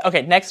have. But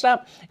okay, next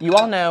up, you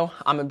all know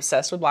I'm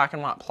obsessed with black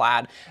and white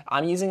plaid.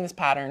 I'm using this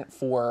pattern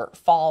for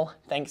fall,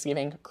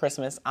 Thanksgiving,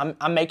 Christmas.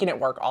 I'm making it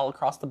work all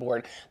across the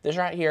board. This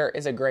right here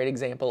is a great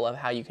example of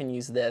how you can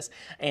use this.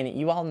 And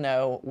you all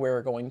know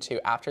we're going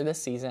to, after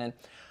this season,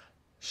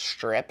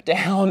 strip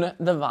down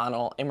the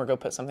vinyl and we're going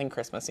to put something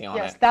Christmassy on it.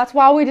 Yes, that's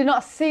why we did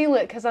not seal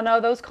it, because I know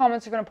those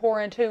comments are going to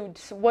pour in too.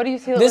 What do you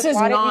seal it with?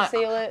 Why didn't you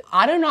seal it?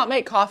 I do not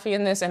make coffee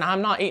in this, and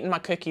I'm not eating my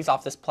cookies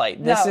off this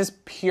plate. This is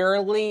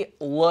purely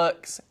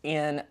looks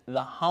in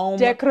the home.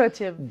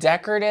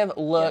 Decorative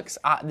looks.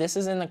 Yes. This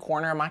is in the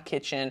corner of my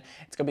kitchen.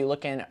 It's going to be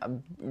looking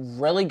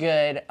really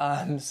good.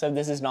 So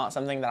this is not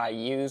something that I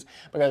use,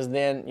 because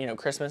then,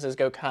 Christmas is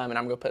going to come and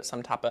I'm going to put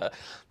some type of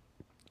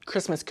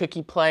Christmas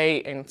cookie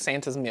plate and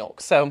Santa's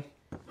milk. So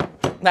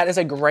that is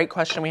a great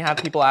question we have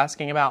people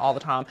asking about all the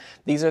time.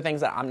 These are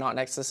things that I'm not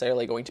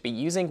necessarily going to be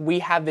using. We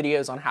have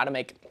videos on how to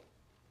make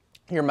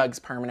your mugs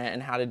permanent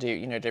and how to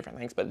do, different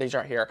things, but these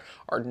right here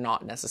are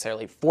not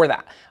necessarily for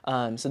that.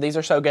 So these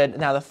are so good.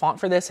 Now the font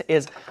for this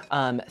is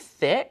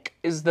Thick.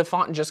 Is the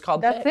font just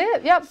called Thick? That's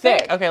it. Yep.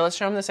 Thick. Okay, let's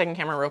show them the second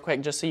camera real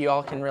quick just so you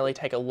all can really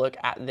take a look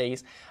at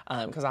these,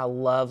 because I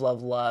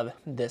love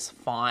this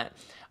font.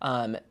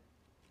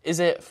 Is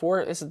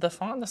the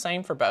font the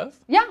same for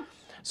both? Yeah.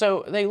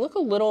 So they look a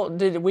little,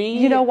 did we?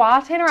 You know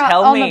why, Tanner?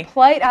 On the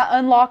plate, I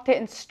unlocked it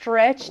and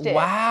stretched it.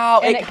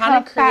 Wow. And it kind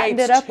of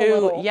creates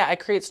it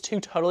creates two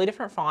totally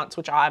different fonts,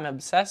 which I'm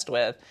obsessed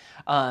with,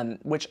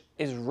 which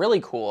is really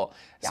cool.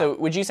 Yeah. So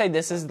would you say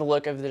this is the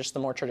look of just the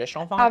more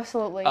traditional font?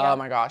 Absolutely. Oh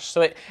my gosh.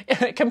 So it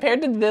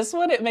compared to this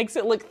one, it makes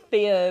it look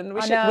thin.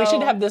 We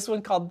should have this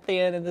one called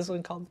Thin and this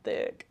one called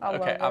Thick. I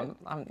love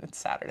it. It's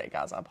Saturday,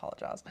 guys. I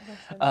apologize.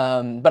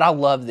 But I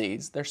love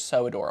these. They're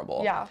so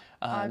adorable. Yeah.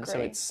 I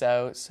agree.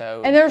 So it's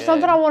so And there's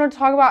something I want to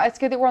talk about. It's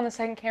good that we're on the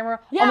second camera.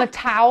 Yeah. On the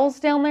towels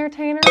down there,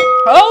 Tanner.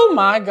 Oh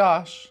my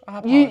gosh. I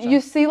apologize.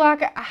 You see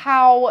like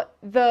how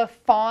the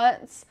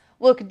fonts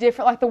look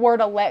different, like the word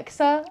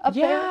Alexa up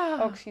there.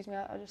 Oh, excuse me,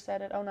 I just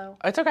said it. Oh no.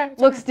 It's okay.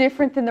 Looks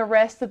different than the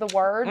rest of the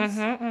words.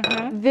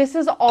 This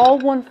is all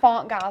one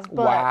font, guys,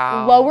 but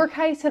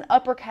lowercase and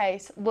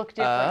uppercase look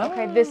different.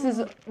 Okay, this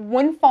is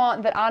one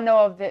font that I know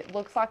of that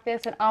looks like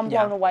this, and I'm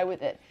blown away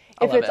with it.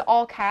 If it's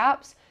all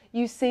caps,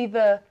 you see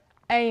the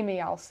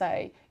Amy, I'll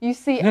say. You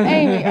see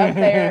Amy up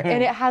there,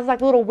 and it has like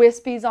little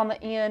wispies on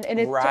the end, and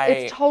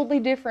it's totally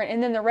different.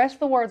 And then the rest of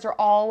the words are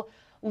all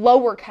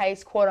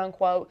lowercase, quote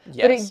unquote,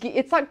 but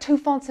it's like two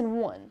fonts in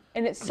one,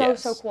 and it's so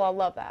cool. I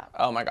love that.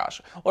 Oh my gosh.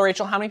 Well,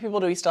 Rachel, how many people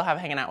do we still have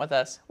hanging out with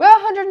us? We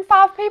have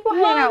 105 people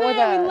hanging out with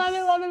us.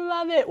 We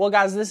love it. Well,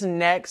 guys, this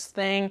next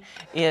thing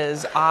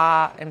is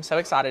I am so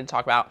excited to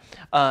talk about.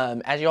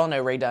 As you all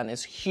know, Raydun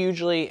is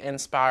hugely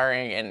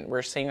inspiring, and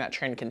we're seeing that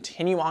trend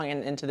continue on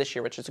into this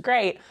year, which is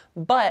great,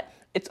 but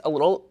it's a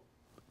little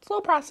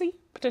pricey,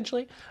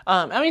 potentially.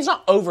 I mean, it's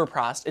not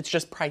overpriced, it's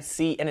just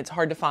pricey, and it's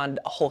hard to find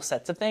whole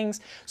sets of things.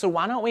 So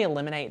why don't we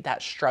eliminate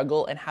that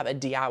struggle and have a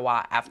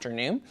DIY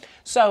afternoon?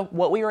 So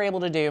what we were able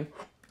to do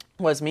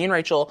was me and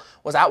Rachel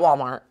was at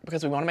Walmart,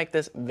 because we want to make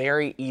this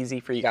very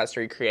easy for you guys to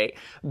recreate.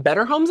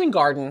 Better Homes and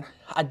Garden,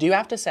 I do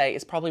have to say,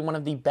 is probably one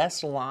of the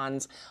best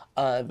lines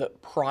of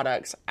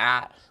products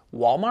at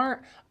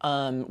Walmart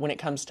when it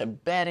comes to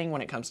bedding,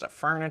 when it comes to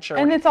furniture.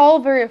 And it's all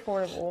very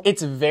affordable.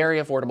 It's very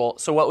affordable.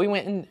 So what we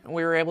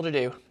were able to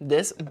do,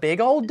 this big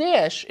old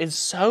dish is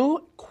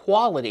so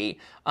quality.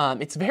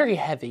 It's very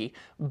heavy,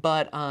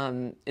 but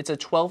it's a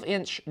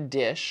 12-inch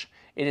dish.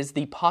 It is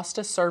the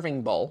pasta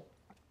serving bowl.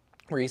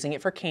 We're using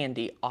it for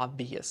candy,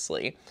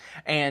 obviously.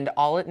 And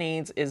all it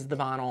needs is the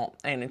vinyl,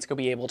 and it's going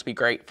to be able to be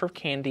great for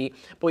candy.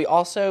 But we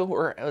also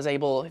was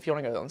able, if you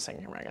want to go on the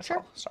second camera, I guess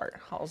I'll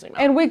start. I'll zoom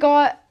out. And we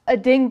got a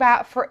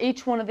dingbat for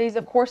each one of these.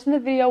 Of course, in the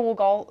video, we'll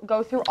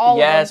go through all of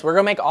them. Yes, we're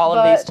going to make all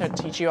of these to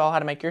teach you all how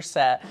to make your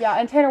set. Yeah,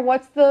 and Tanner,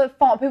 what's the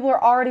font people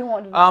are already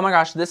wanting to know? Oh my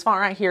gosh, this font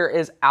right here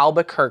is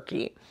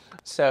Albuquerque.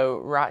 So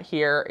right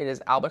here, it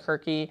is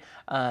Albuquerque.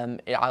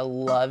 I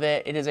love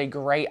it. It is a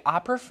great, I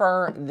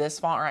prefer this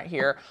font right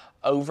here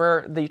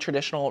over the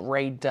traditional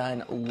Rae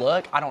Dunn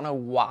look. I don't know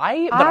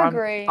why, but I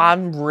agree.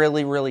 I'm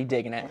really, really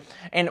digging it.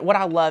 And what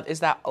I love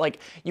is that like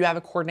you have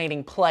a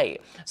coordinating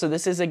plate. So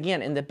this is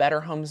again in the Better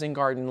Homes and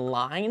Garden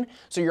line.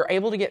 So you're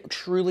able to get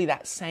truly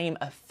that same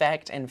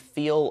effect and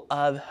feel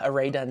of a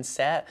Rae Dunn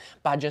set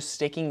by just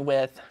sticking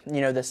with, you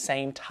know, the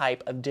same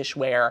type of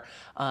dishware,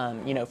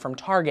 you know, from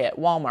Target,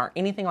 Walmart,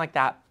 anything like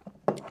that.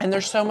 And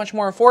they're so much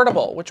more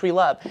affordable, which we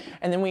love.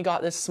 And then we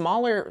got this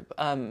smaller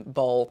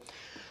bowl.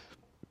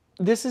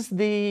 This is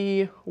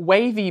the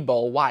Wavy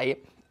Bowl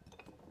White.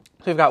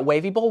 So we've got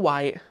Wavy Bowl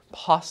White,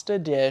 pasta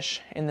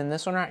dish, and then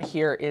this one right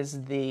here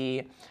is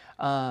the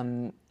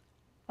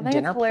I think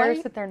dinner it's hilarious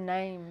plate. that they're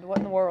named. What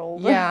in the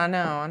world? Yeah, I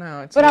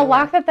know. It's But I really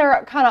like that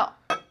they're kind of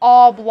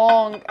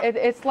oblong.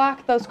 It's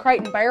like those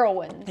Crate and Barrel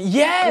ones.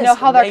 Yes, You know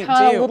how they're they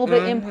kind of do. a little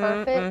bit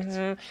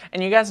imperfect.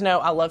 And you guys know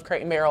I love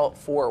Crate and Barrel.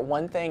 For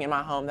one thing in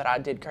my home that I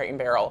did Crate and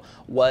Barrel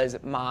was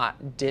my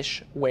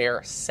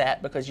dishware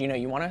set, because you know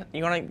you want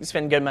to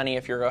spend good money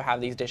if you're going to have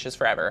these dishes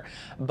forever.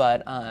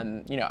 But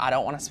you know, I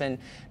don't want to spend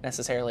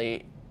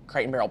necessarily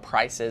Crate and Barrel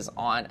prices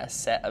on a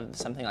set of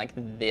something like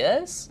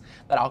this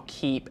that I'll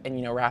keep and,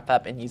 you know, wrap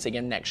up and use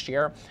again next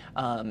year.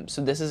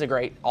 So this is a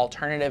great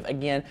alternative.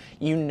 Again,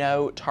 you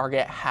know,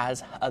 Target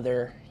has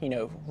other, you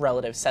know,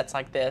 relative sets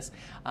like this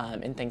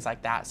and things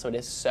like that. So it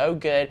is so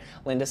good.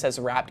 Linda says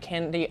wrapped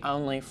candy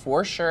only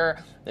for sure.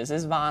 This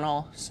is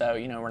vinyl, so,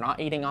 you know, we're not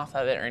eating off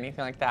of it or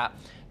anything like that.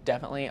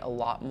 Definitely a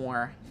lot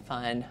more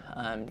fun,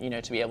 you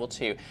know, to be able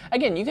to,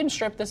 again, you can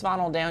strip this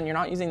vinyl down. You're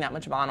not using that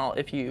much vinyl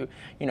if you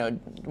know,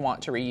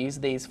 want to reuse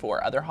these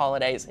for other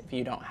holidays. If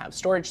you don't have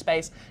storage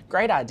space,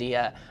 great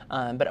idea.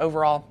 But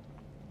overall,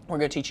 we're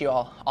going to teach you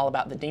all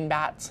about the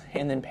dingbats,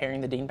 and then pairing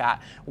the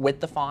dingbat with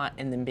the font,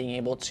 and then being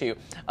able to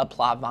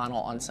apply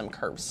vinyl on some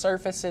curved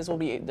surfaces.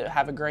 We'll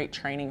have a great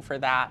training for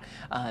that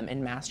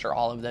and master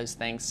all of those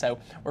things. So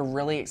we're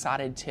really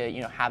excited to,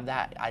 you know, have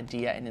that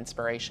idea and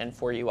inspiration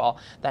for you all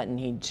that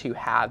need to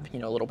have, you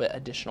know, a little bit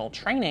additional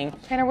training.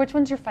 Tanner, which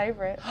one's your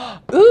favorite?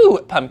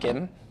 Ooh,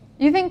 pumpkin.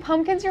 You think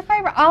pumpkin's your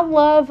favorite? I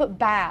love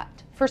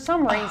bat for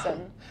some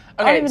reason.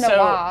 I don't even know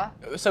why.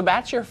 So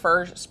bat's your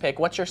first pick.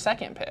 What's your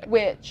second pick?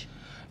 Which?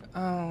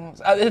 Oh,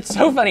 it's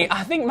so funny.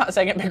 I think my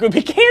second pick would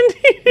be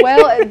candy.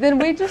 Well, then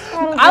we just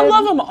had I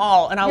love them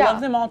all, and I Yeah. love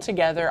them all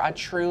together. I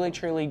truly,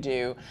 truly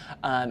do,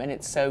 and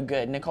it's so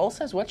good. Nicole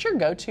says, what's your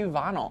go-to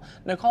vinyl?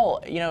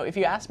 Nicole, you know, if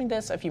you asked me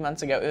this a few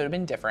months ago, it would have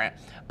been different,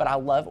 but I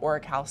love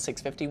Oracal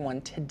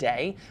 651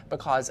 today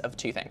because of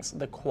two things.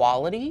 The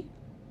quality.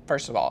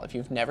 First of all, if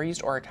you've never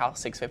used Oracal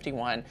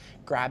 651,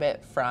 grab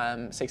it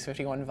from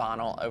 651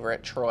 Vinyl over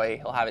at Troy.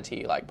 He'll have it to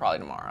you like probably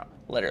tomorrow,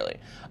 literally.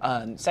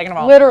 Second of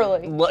all,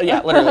 Literally.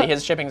 Yeah, literally.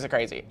 His shipping is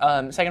crazy.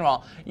 Second of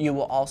all, you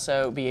will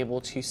also be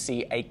able to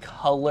see a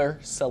color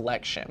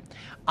selection.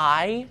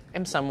 I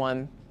am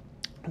someone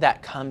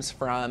that comes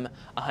from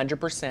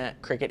 100%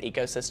 Cricut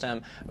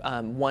ecosystem.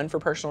 One, for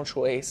personal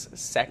choice.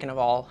 Second of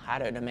all,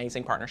 had an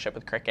amazing partnership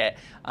with Cricut,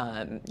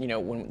 you know,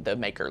 when the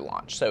Maker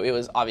launched. So it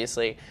was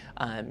obviously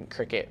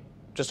Cricut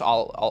just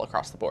all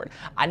across the board.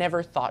 I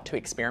never thought to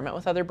experiment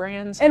with other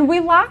brands. And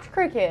we liked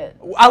Cricut.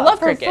 I love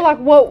Cricut. So like,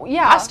 what?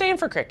 Yeah. I stand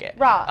for Cricut.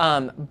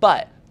 Right.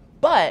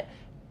 But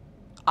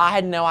I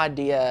had no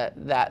idea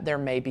that there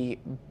may be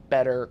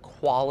better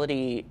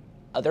quality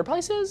other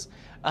places.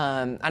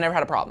 I never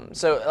had a problem.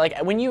 So like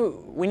when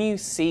you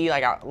see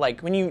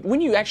like when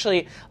you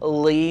actually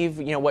leave,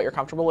 you know, what you're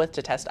comfortable with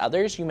to test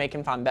others, you make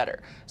and find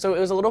better. So it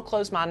was a little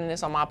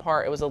close-mindedness on my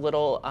part. It was a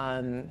little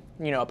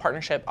you know, a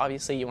partnership.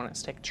 Obviously, you want to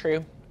stick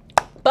true.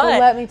 But well,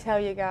 let me tell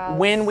you guys,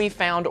 when we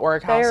found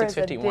Oracal there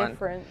 651, is a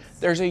difference.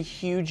 there's a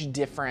huge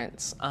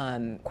difference.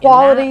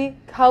 Quality,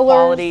 colors.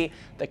 Quality,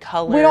 the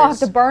colors. We don't have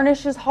to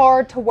burnish as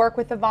hard to work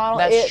with the vinyl.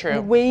 That's true.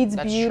 It weeds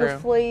That's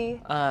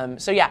beautifully.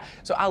 So yeah,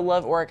 so I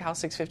love Oracal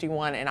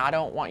 651, and I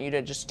don't want you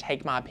to just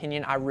take my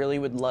opinion. I really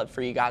would love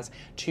for you guys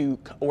to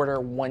order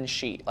one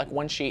sheet. Like,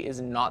 one sheet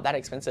is not that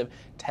expensive.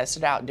 Test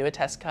it out, do a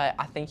test cut.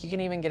 I think you can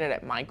even get it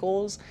at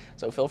Michael's.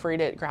 So feel free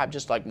to grab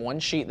just like one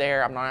sheet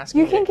there. I'm not asking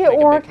You you can to get make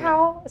a big commitment.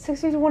 Oracal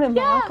 651 651 in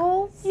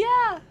Michaels?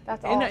 Yeah.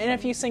 That's in awesome. a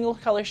few single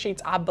color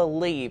sheets, I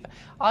believe.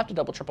 I'll have to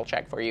double, triple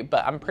check for you,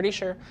 but I'm pretty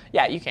sure.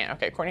 Yeah, you can.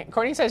 Okay,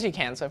 Courtney says you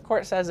can, so if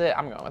Court says it,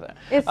 I'm going with it.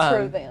 It's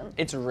true then.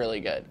 It's really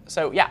good.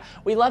 So yeah,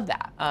 we love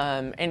that.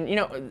 And you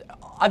know,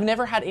 I've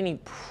never had any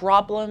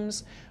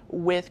problems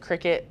with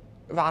Cricut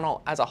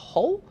vinyl as a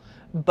whole,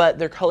 but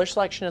their color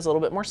selection is a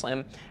little bit more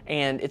slim,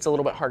 and it's a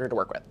little bit harder to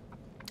work with.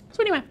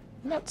 So anyway.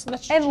 That's And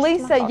just my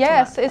Lisa, thoughts on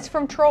yes, that. it's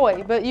from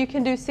Troy, but you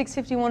can do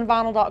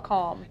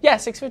 651vinyl.com. Yeah,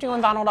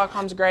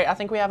 651vinyl.com is great. I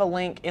think we have a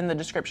link in the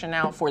description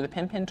now for the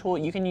pen tool.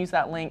 You can use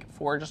that link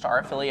for just our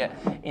affiliate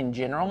in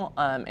general,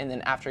 and then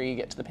after you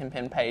get to the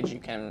pen page, you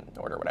can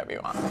order whatever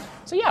you want.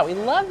 So yeah, we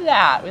love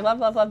that. We love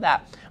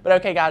that. But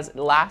okay, guys,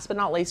 last but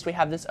not least, we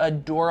have this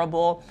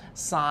adorable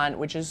sign,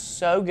 which is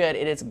so good.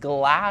 It is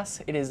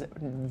glass. It is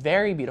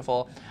very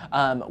beautiful.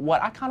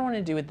 What I kind of want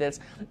to do with this,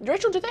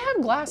 Rachel, do they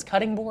have glass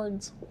cutting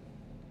boards?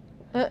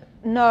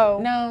 No.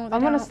 No, they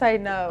I'm going to don't. say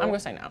no. I'm going to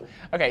say no.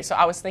 Okay, so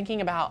I was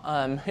thinking about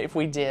if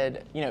we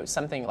did, you know,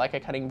 something like a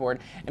cutting board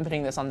and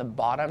putting this on the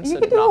bottom. You so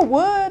could do not, a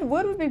wood.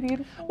 Wood would be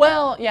beautiful.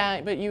 well, yeah,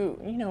 but you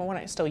know,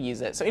 want to still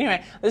use it. So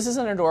anyway, this is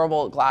an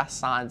adorable glass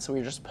sign. So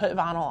we just put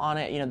vinyl on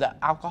it. You know, the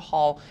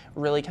alcohol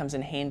really comes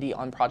in handy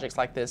on projects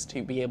like this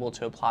to be able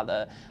to apply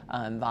the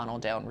vinyl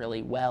down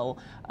really well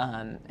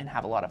and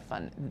have a lot of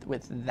fun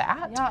with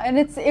that. Yeah, and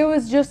it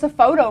was just a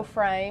photo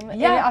frame.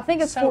 Yeah, And I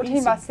think it's so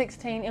 14 by easy.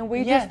 16, and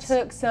we Yes. just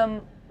took some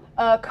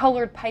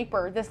colored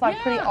paper, this like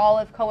pretty Yeah.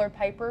 olive colored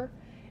paper,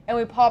 and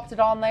we popped it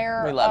on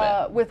there. We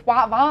love it. With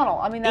white vinyl.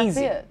 I mean, that's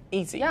Easy, it.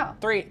 easy. Yeah.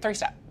 Three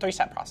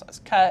step process.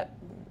 Cut,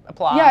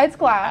 apply. Yeah, it's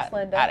glass,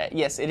 Linda. Add it.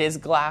 Yes, it is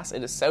glass.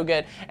 It is so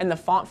good. And the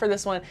font for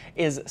this one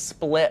is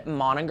split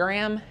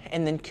monogram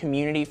and then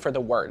community for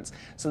the words.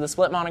 So the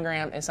split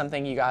monogram is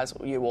something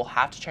you will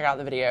have to check out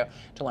the video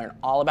to learn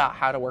all about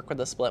how to work with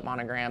the split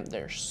monogram.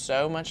 They're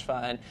so much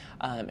fun,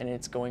 and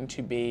it's going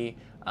to be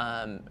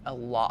a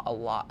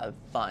lot of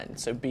fun.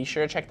 So be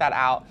sure to check that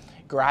out.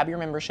 Grab your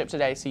membership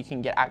today so you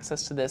can get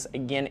access to this.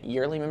 Again,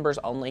 yearly members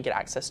only get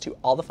access to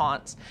all the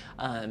fonts,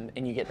 and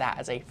you get that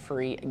as a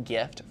free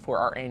gift for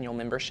our annual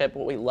membership.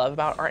 What we love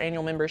about our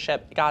annual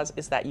membership, guys,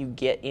 is that you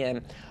get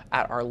in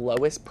at our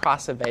lowest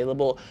price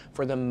available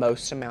for the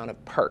most amount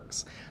of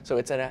perks. So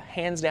it's a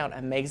hands down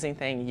amazing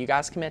thing. You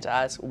guys commit to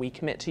us, we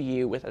commit to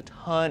you with a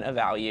ton of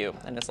value,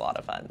 and it's a lot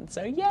of fun.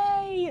 So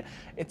yay!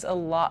 It's a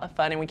lot of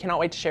fun, and we cannot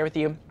wait to share with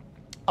you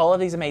all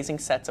of these amazing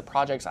sets of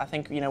projects. I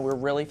think, you know, we're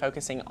really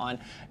focusing on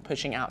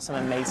pushing out some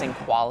amazing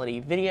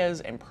quality videos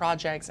and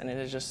projects, and it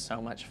is just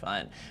so much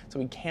fun. So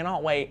we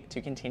cannot wait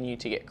to continue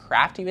to get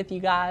crafty with you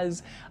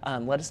guys.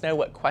 Let us know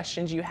what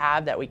questions you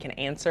have that we can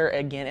answer.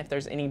 Again, if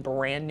there's any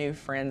brand new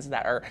friends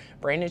that are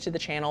brand new to the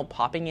channel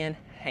popping in,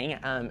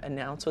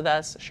 announce with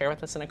us, share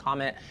with us in a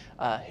comment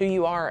who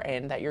you are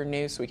and that you're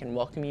new so we can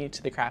welcome you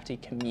to the crafty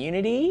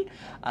community.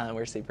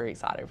 We're super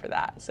excited for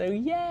that. So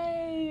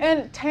yay!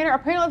 And Tanner,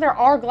 apparently there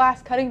are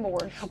glass cutting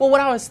boards. Well,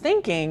 what I was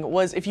thinking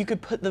was if you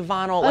could put the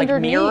vinyl like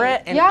Underneath. mirror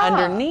it and Yeah.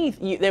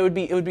 underneath, it would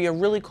be a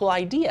really cool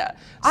idea.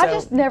 I So,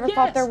 just never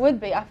thought yes. there would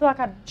be. I feel like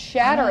I'd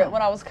shatter know. it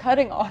when I was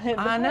cutting on it.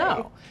 I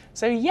know.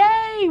 So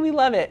yay, we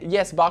love it.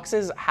 Yes,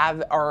 boxes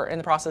are in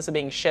the process of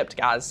being shipped,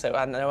 guys. So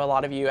I know a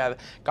lot of you have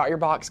got your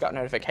box, got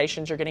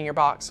notifications you're getting your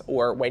box,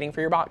 or waiting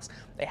for your box.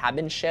 They have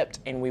been shipped,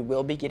 and we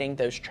will be getting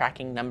those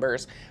tracking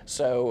numbers.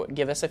 So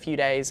give us a few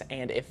days,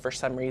 and if for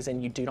some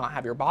reason you do not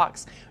have your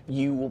box,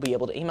 you will be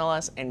able to email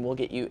us, and we'll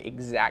get you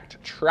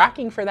exact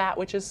tracking for that,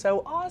 which is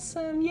so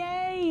awesome.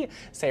 Yay!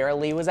 Sarah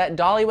Lee was at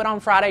Dollywood on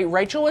Friday.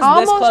 Rachel was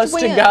this close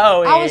to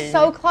going. I was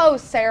so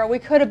close, Sarah. We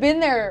could have been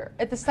there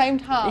at the same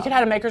time. You could have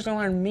had a Makers Gonna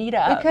Learn meetup.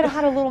 We could have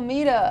had a little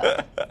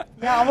meetup.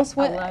 Yeah, I almost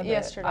went love it.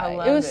 yesterday. I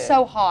love It was it.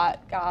 so hot,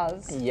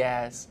 guys.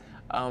 Yes.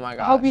 Oh my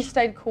gosh. I hope you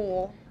stayed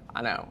cool.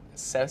 I know.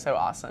 So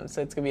awesome.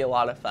 So it's going to be a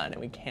lot of fun,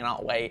 and we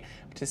cannot wait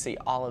to see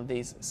all of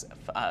these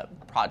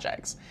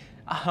projects.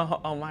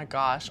 Oh my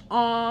gosh.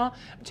 Aw.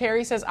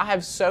 Terry says, I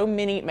have so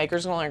many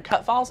Makers Gonna Learn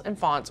cut files and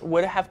fonts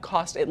would have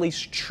cost at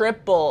least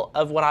triple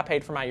of what I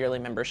paid for my yearly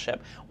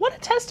membership. What a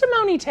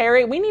testimony,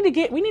 Terry. We need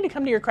to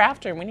come to your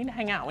craft room. We need to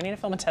hang out. We need to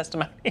film a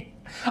testimony.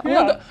 I'm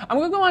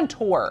gonna go on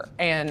tour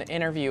and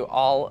interview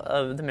all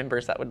of the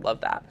members that would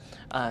love that,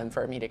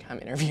 for me to come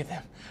interview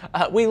them.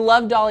 We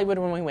loved Dollywood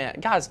when we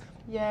went. Guys,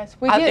 Yes,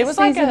 we get it was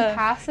season like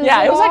passes.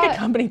 Yeah, a it was like lot. a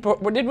company.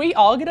 Did we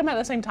all get them at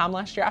the same time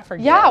last year? I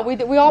forget. Yeah,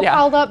 we all Yeah.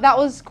 piled up. That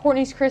was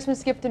Courtney's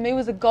Christmas gift to me.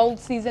 Was a gold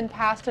season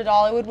pass to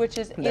Dollywood, which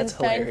is That's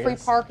insane. hilarious.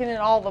 Free parking and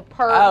all the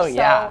perks. Oh,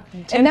 yeah.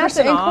 So, and that's 10%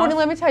 and off. Courtney,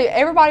 let me tell you,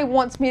 everybody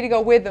wants me to go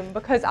with them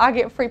because I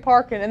get free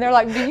parking, and they're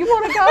like, "Do you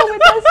want to go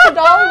with us to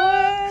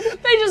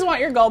Dollywood?" They just want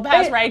your gold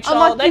pass, Rachel.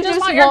 I'm like, They "You just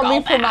want your me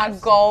gold for my pass.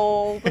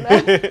 gold." No,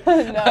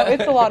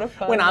 it's a lot of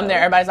fun. When I'm though. there,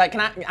 everybody's like,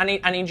 I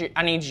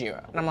need you.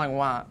 And I'm like,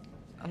 what?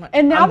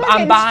 And now they're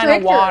getting buying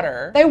stricter. a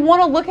water. They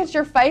want to look at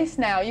your face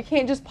now. You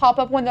can't just pop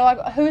up when they're like,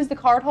 "Who's the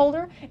card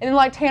holder?" And then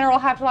like Tanner will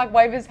have to like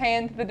wave his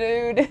hand to the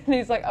dude, and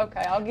he's like,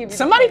 "Okay, I'll give you."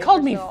 Somebody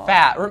called me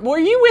fat. Were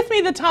you with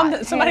me the time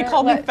that somebody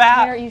called me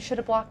fat? Tanner, you should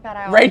have blocked that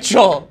out.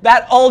 Rachel,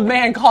 that old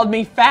man called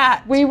me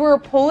fat. We were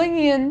pulling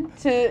in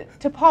to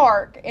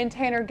park, and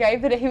Tanner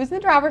gave he was in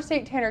the driver's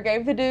seat. Tanner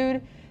gave the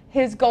dude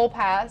his goal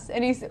pass,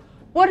 and he said,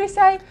 what did he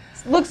say?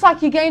 Looks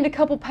like you gained a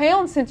couple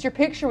pounds since your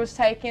picture was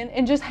taken,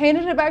 and just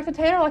handed it back to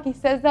Tanner like he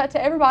says that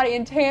to everybody.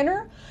 And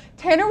Tanner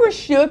was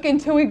shook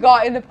until we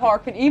got in the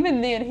park, and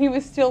even then he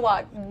was still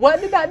like, what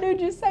did that dude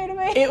just say to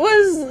me? It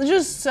was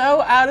just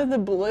so out of the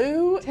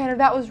blue. Tanner,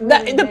 that was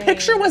really The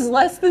picture was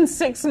less than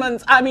 6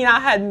 months. I mean, I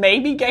had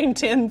maybe gained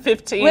 10,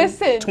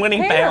 15, 20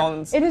 Tanner,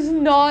 pounds. It is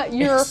not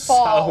your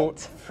fault.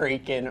 So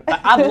freaking.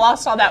 I've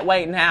lost all that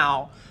weight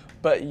now.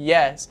 But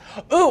yes.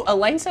 Ooh,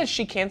 Elaine says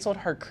she canceled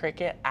her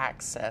Cricut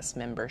Access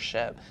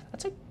membership.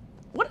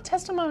 What a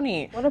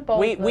testimony. What a bold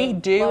We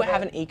move. do Love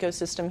have it. an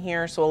ecosystem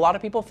here. So a lot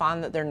of people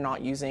find that they're not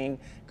using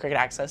Cricut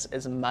Access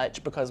as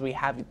much because we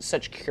have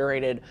such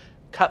curated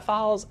cut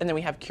files, and then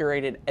we have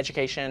curated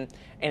education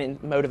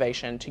and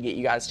motivation to get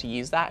you guys to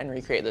use that and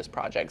recreate those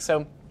projects.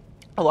 So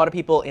a lot of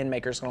people in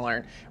Makers Gonna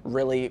Learn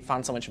really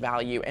find so much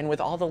value. And with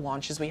all the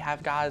launches we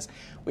have, guys,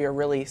 we are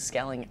really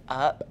scaling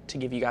up to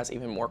give you guys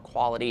even more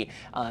quality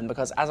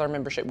because as our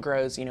membership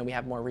grows, we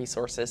have more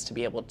resources to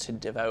be able to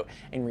devote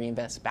and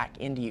reinvest back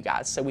into you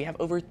guys. So we have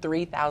over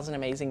 3,000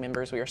 amazing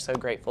members. We are so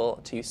grateful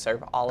to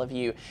serve all of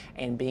you,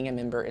 and being a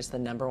member is the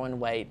 #1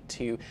 way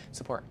to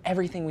support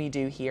everything we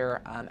do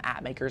here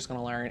at Makers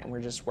Gonna Learn. And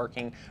we're just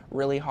working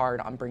really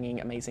hard on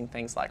bringing amazing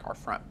things like our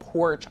front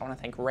porch. I want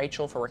to thank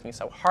Rachel for working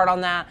so hard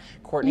on that.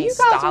 Courtney's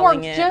You guys styling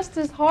worked it. just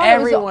as hard.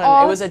 Everyone.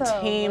 It It was was a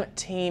awesome.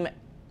 team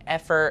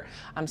effort.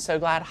 I'm so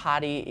glad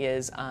Hadi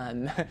is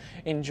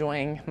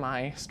enjoying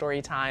my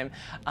story time.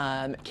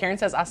 Karen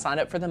says, I signed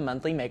up for the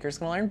monthly Makers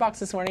Gonna Learn box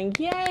this morning.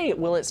 Yay!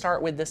 Will it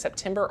start with the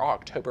September or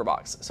October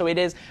box? So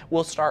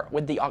we'll start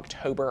with the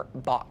October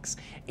box.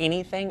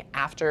 Anything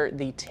after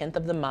the 10th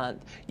of the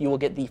month, you will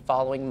get the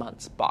following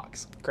month's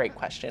box. Great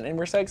question. And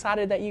we're so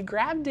excited that you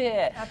grabbed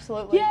it.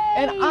 Absolutely. Yay!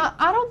 And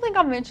I don't think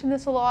I mentioned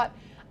this a lot.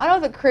 I know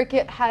that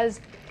Cricut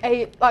has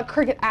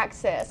Cricut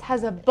Access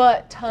has a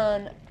butt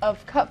ton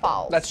of cut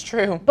files. That's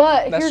true.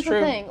 But That's here's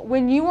true. the thing.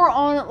 When you are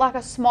on like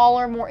a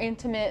smaller, more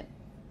intimate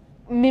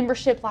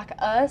membership like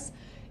us,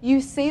 you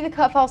see the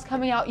cut files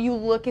coming out, you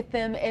look at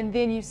them, and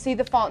then you see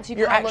the fonts.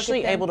 You're kind of look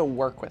actually at them. able to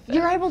work with it.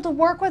 You're able to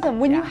work with them.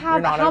 When you Yeah, have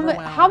you're not how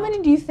overwhelmed.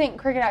 many do you think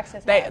Cricut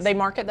Access has? They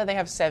market that they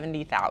have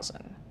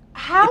 70,000.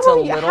 How It's a are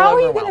you little going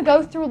to overwhelming.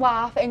 go through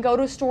life and go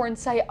to a store and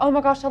say, oh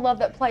my gosh, I love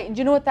that plate? And do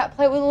you know what that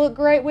plate would look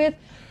great with?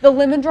 The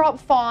lemon drop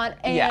font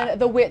and Yeah.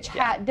 the witch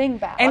hat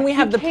dingbat. And Like, we you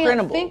have the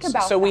can't think printables.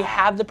 about So we that.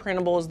 have the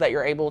printables that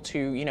you're able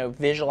to,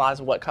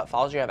 visualize what cut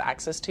files you have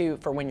access to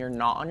for when you're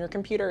not on your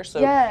computer. So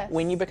Yes.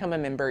 when you become a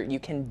member, you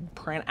can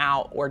print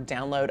out or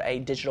download a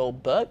digital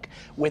book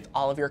with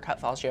all of your cut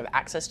files you have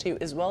access to,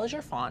 as well as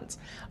your fonts.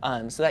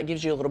 So that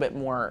gives you a little bit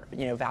more,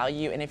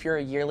 value. And if you're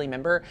a yearly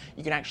member,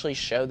 you can actually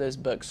show those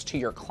books to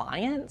your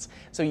clients,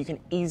 so you can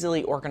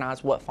easily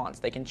organize what fonts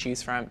they can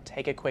choose from,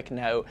 take a quick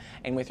note,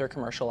 and with your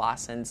commercial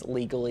license,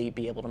 legally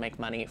be able to make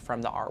money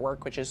from the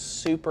artwork, which is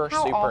super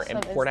How awesome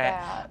is important.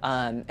 that?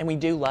 And we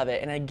do love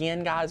it. And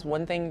again, guys,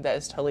 one thing that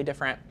is totally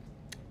different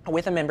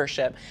with a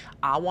membership,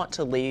 I want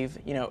to leave,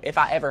 if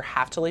I ever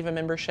have to leave a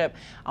membership,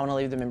 I want to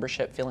leave the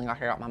membership feeling like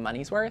I got my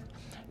money's worth.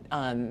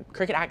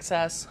 Cricut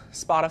Access,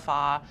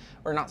 Spotify,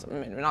 or not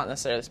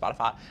necessarily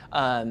Spotify,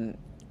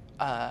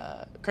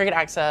 Cricut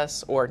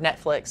Access or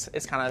Netflix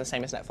is kind of the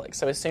same as Netflix.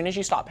 So as soon as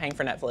you stop paying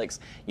for Netflix,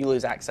 you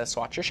lose access to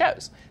watch your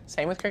shows.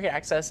 Same with Cricut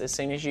Access. As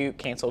soon as you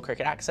cancel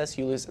Cricut Access,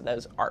 you lose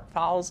those art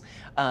files,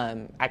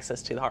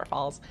 access to the art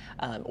files,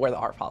 or the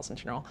art files in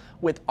general.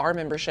 With our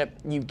membership,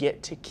 you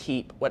get to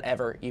keep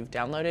whatever you've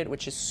downloaded,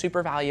 which is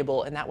super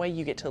valuable. And that way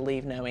you get to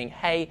leave knowing,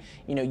 hey,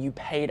 you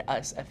paid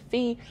us a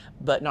fee,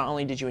 but not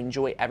only did you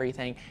enjoy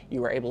everything,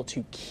 you were able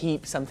to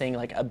keep something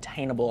like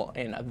obtainable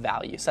and of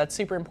value. So that's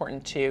super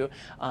important too.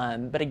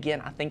 But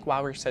again, I think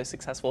why we're so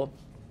successful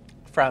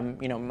from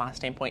my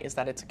standpoint is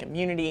that it's a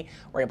community.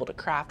 We're able to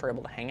craft, we're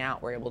able to hang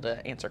out, we're able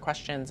to answer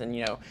questions, and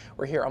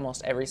we're here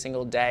almost every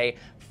single day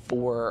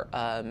for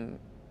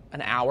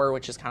an hour,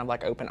 which is kind of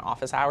like open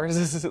office hours.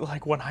 This is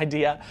like one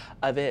idea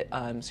of it.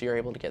 So you're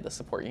able to get the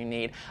support you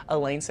need.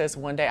 Elaine says,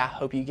 one day I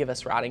hope you give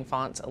us writing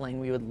fonts. Elaine,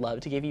 we would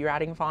love to give you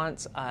writing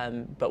fonts,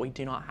 but we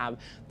do not have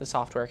the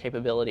software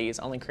capabilities.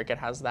 Only Cricut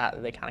has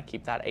that. They kind of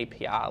keep that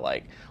API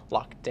like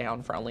locked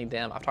down for only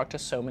them. I've talked to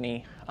so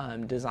many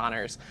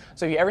designers.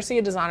 So if you ever see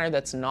a designer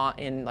that's not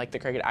in like the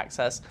Cricut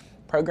Access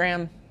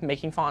program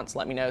making fonts,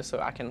 let me know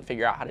so I can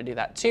figure out how to do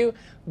that too.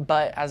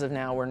 But as of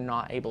now, we're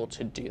not able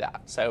to do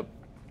that. So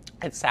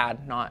it's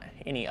sad not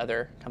any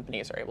other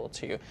companies are able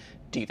to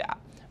do that.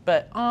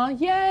 But,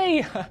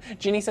 yay!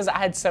 Jenny says, I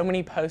had so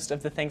many posts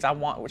of the things I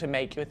want to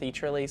make with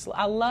each release.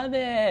 I love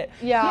it.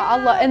 Yeah, I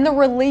love, and the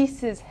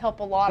releases help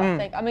a lot, I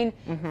think. I mean,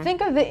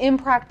 think of the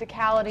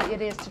impracticality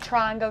it is to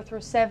try and go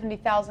through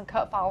 70,000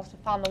 cut files to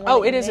find the one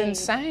Oh, that it you is need.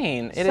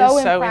 insane. It is so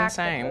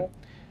insane. Impractical.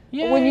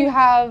 Yay. When you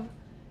have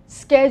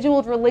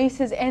scheduled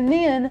releases, and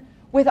then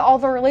with all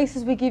the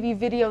releases, we give you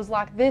videos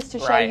like this to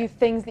show Right. you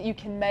things that you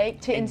can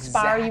make to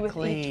inspire you with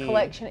Exactly. each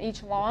collection,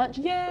 each launch.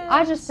 Yes.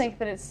 I just think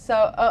that it's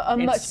a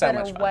It's much so better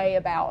much fun. way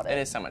about it. It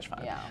is so much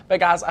fun. Yeah. But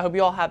guys, I hope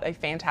you all have a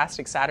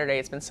fantastic Saturday.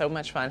 It's been so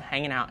much fun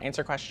hanging out,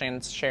 answer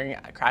questions, sharing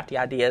crafty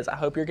ideas. I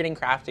hope you're getting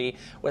crafty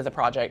with a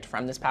project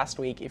from this past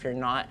week. If you're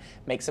not,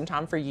 make some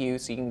time for you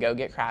so you can go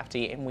get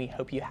crafty. And we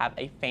hope you have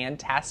a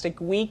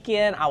fantastic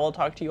weekend. I will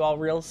talk to you all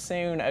real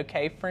soon.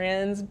 Okay,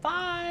 friends?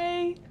 Bye.